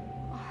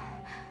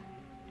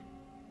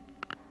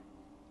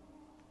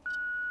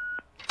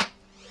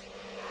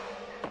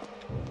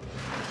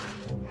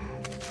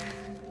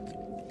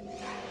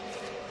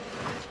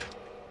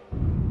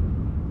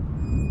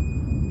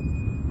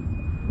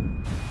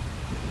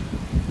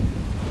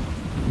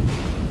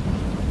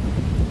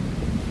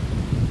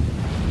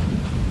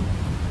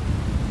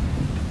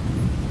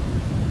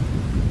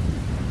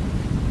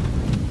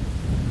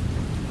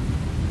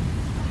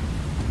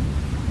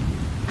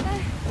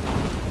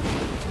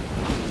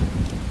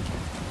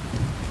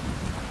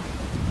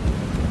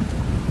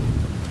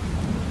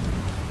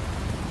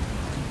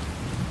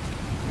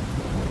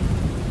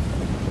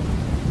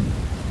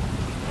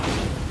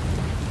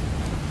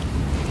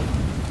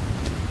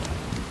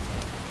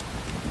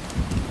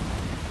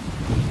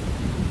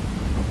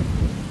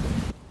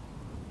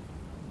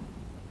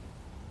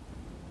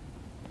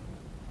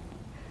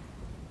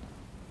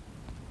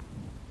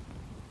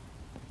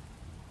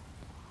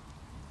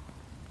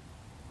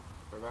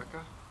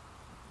 Rebecca?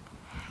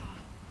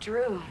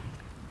 Drew.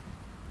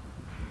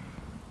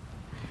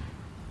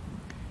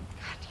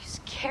 God, you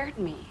scared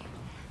me.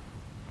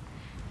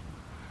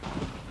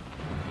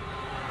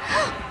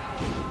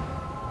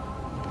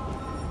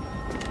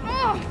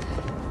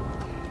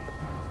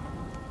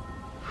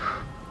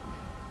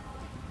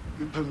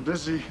 You've been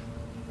busy.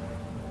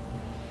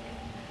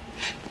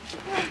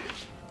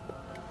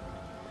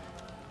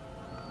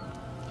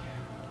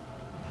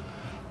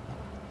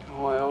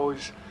 Oh, I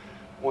always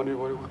wondered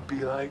what it would be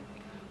like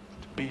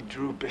to be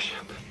Drew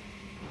Bishop.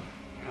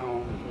 You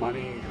know,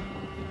 money,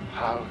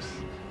 house,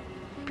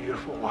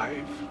 beautiful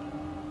wife.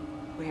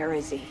 Where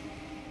is he?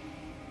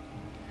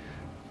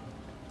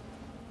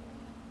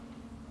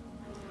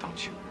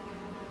 Don't you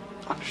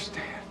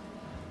understand?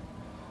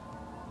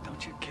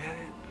 Don't you get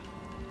it?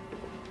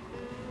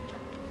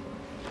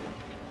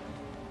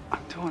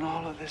 I'm doing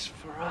all of this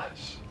for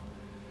us.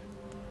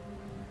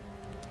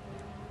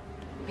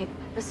 Wait,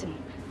 listen.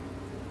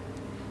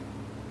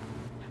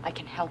 I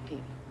can help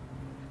you.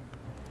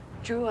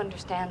 Drew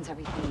understands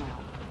everything now.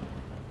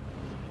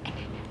 And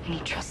he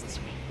trusts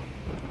me.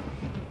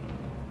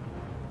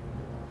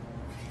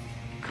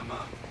 Come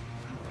on.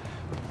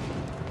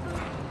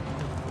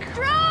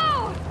 Drew!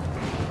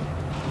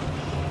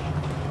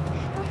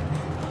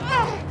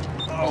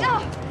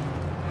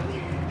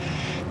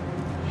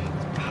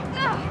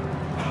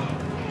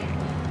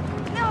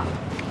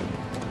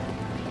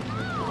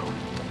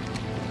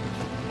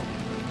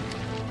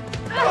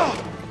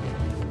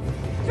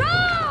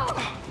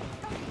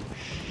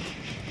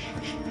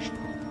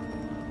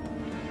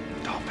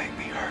 Don't make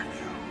me hurt you.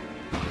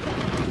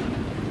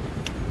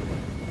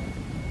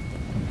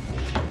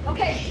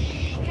 Okay.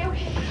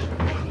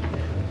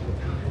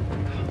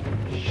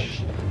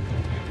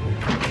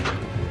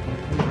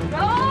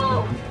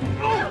 No!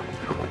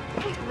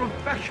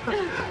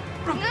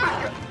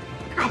 Rebecca!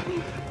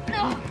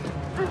 No!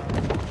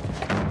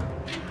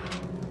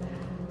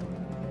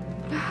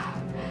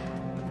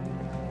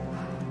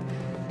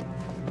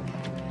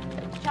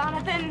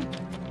 Jonathan!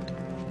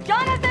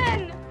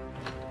 Jonathan!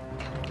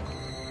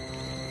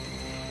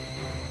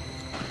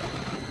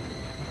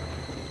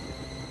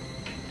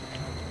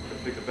 I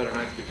picked a better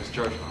night to get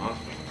discharged from the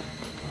hospital.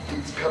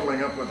 He's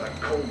cuddling up with a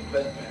cold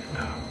bedpan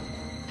now.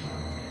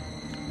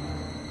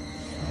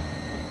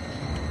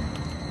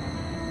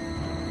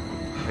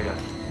 I got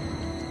it.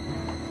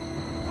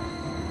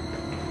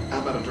 How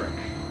about a drink?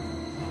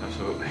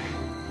 Absolutely.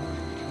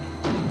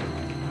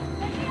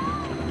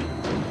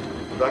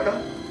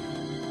 Rebecca?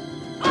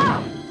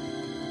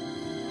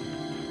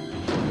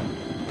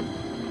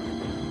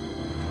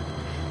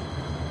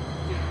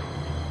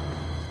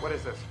 What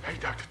is this? Hey,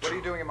 Dr. What are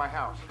you doing in my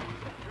house?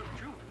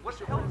 Drew, what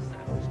the hell is this?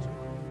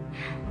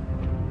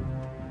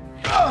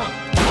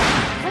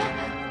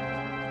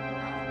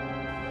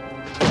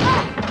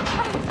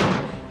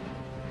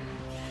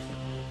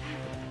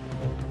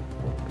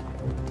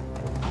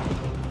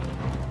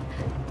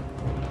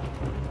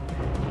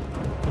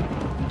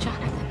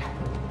 Jonathan.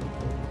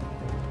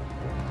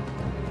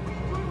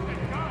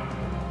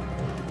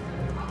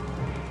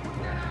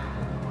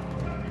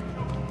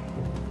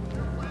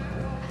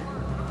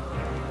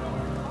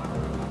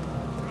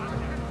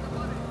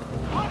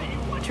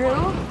 Drew?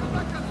 What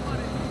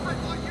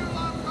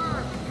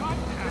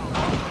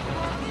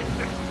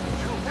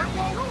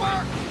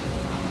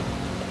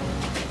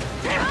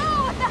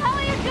the hell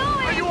are you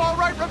doing? Are you all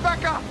right,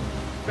 Rebecca?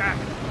 Back!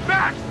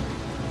 Back!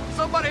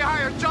 Somebody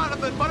hired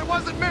Jonathan, but it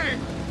wasn't me.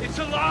 It's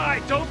a lie!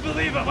 Don't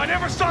believe him! I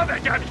never saw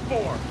that guy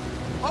before!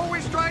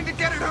 Always trying to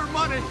get at her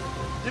money.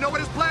 You know what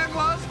his plan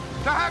was?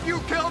 To have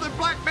you killed and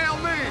blackmail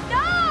me.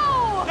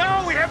 No!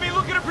 No! He had me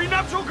look at a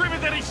prenuptial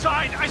agreement that he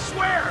signed! I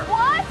swear!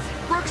 What?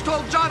 Brooks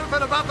told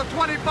Jonathan about the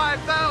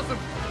 $25,000.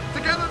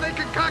 Together they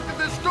concocted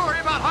this story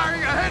about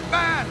hiring a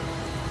hitman.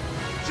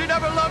 She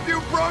never loved you,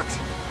 Brooks.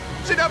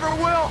 She never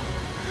will.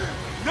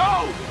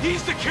 No!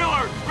 He's the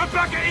killer!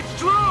 Rebecca, it's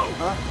Drew!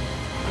 Huh?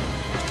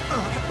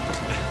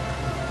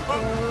 No!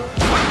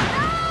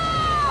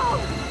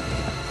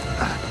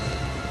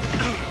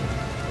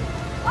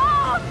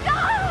 Oh,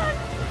 God!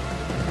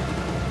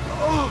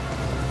 Oh,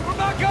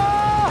 Rebecca!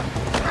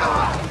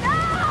 No!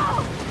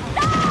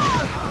 No!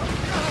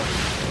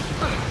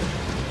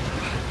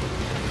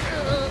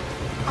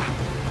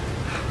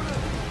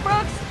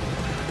 Brooks!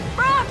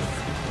 Brooks!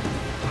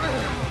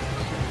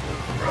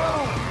 No!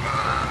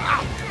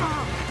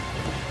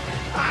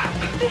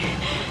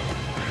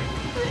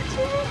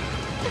 Richard!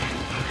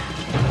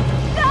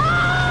 No!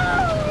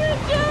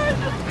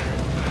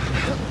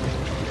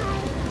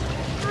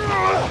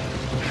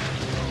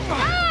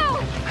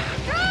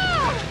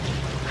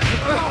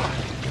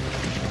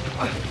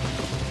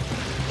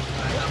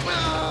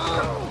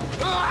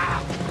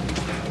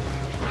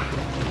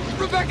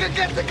 Rebecca,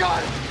 get the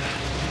gun!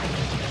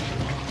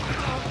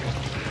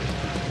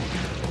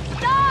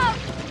 Stop!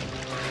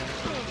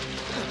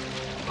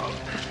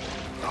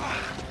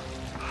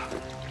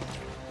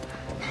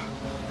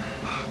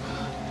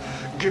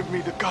 Give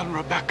me the gun,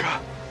 Rebecca.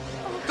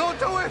 Don't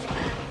do it!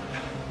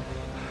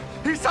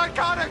 He's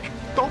psychotic!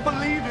 Don't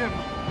believe him!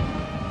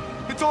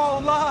 It's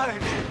all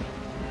lies!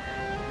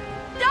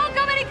 Don't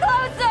come any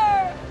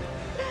closer!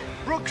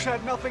 Brooks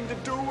had nothing to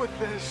do with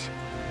this.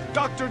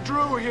 Dr.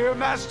 Drew here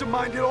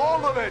masterminded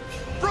all of it.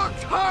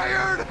 Brooks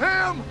hired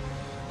him!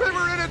 They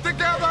were in it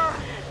together!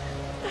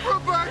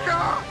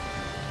 Rebecca!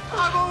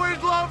 I've always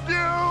loved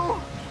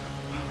you!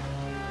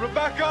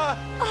 Rebecca!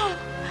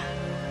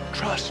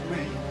 Trust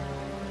me.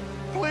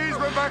 Please,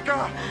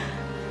 Rebecca!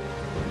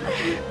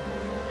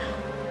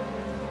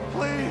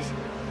 Please!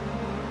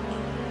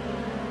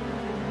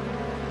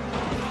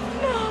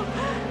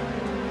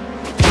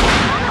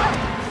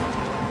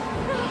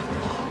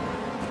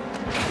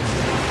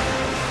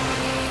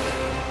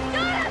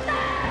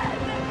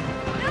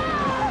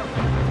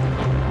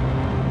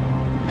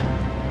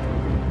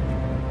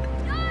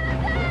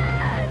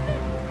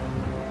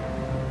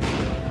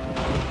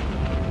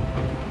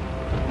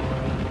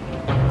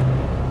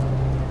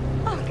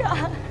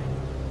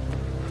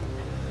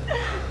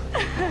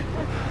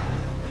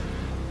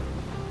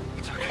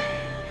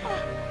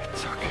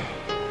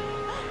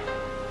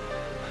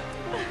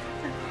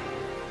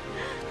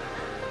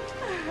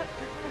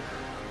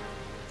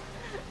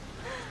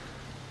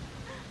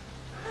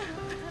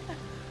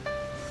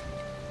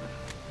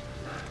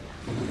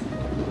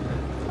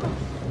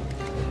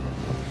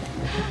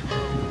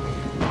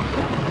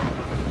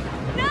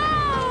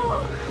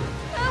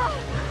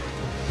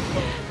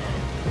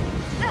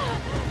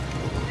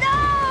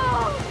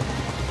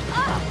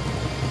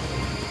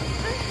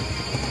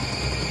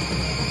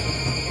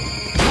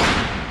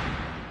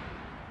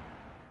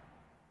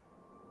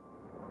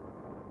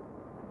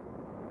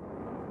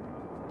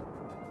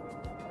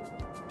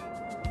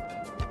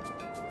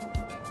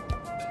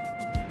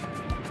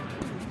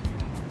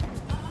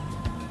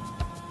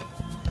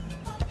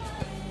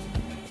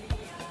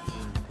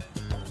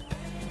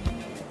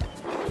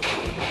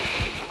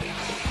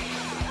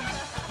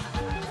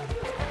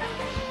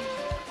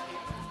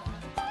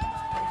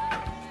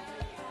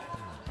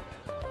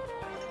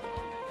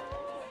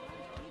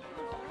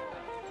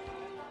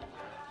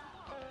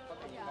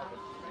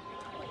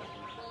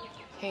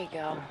 Here you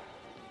go.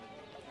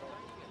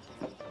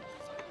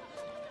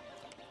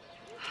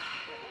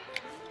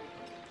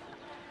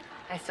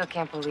 I still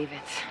can't believe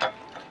it.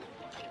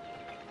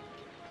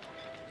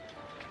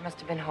 It must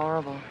have been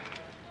horrible.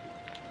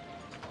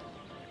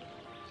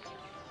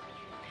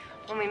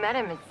 When we met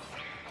him, he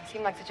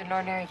seemed like such an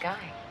ordinary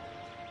guy.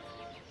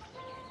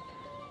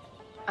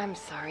 I'm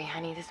sorry,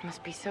 honey. This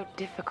must be so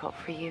difficult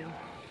for you.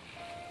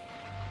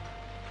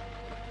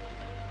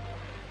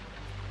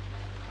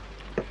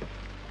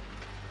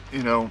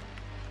 You know,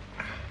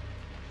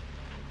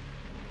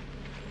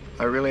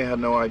 I really had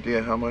no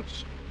idea how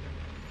much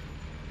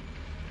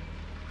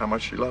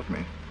she loved me.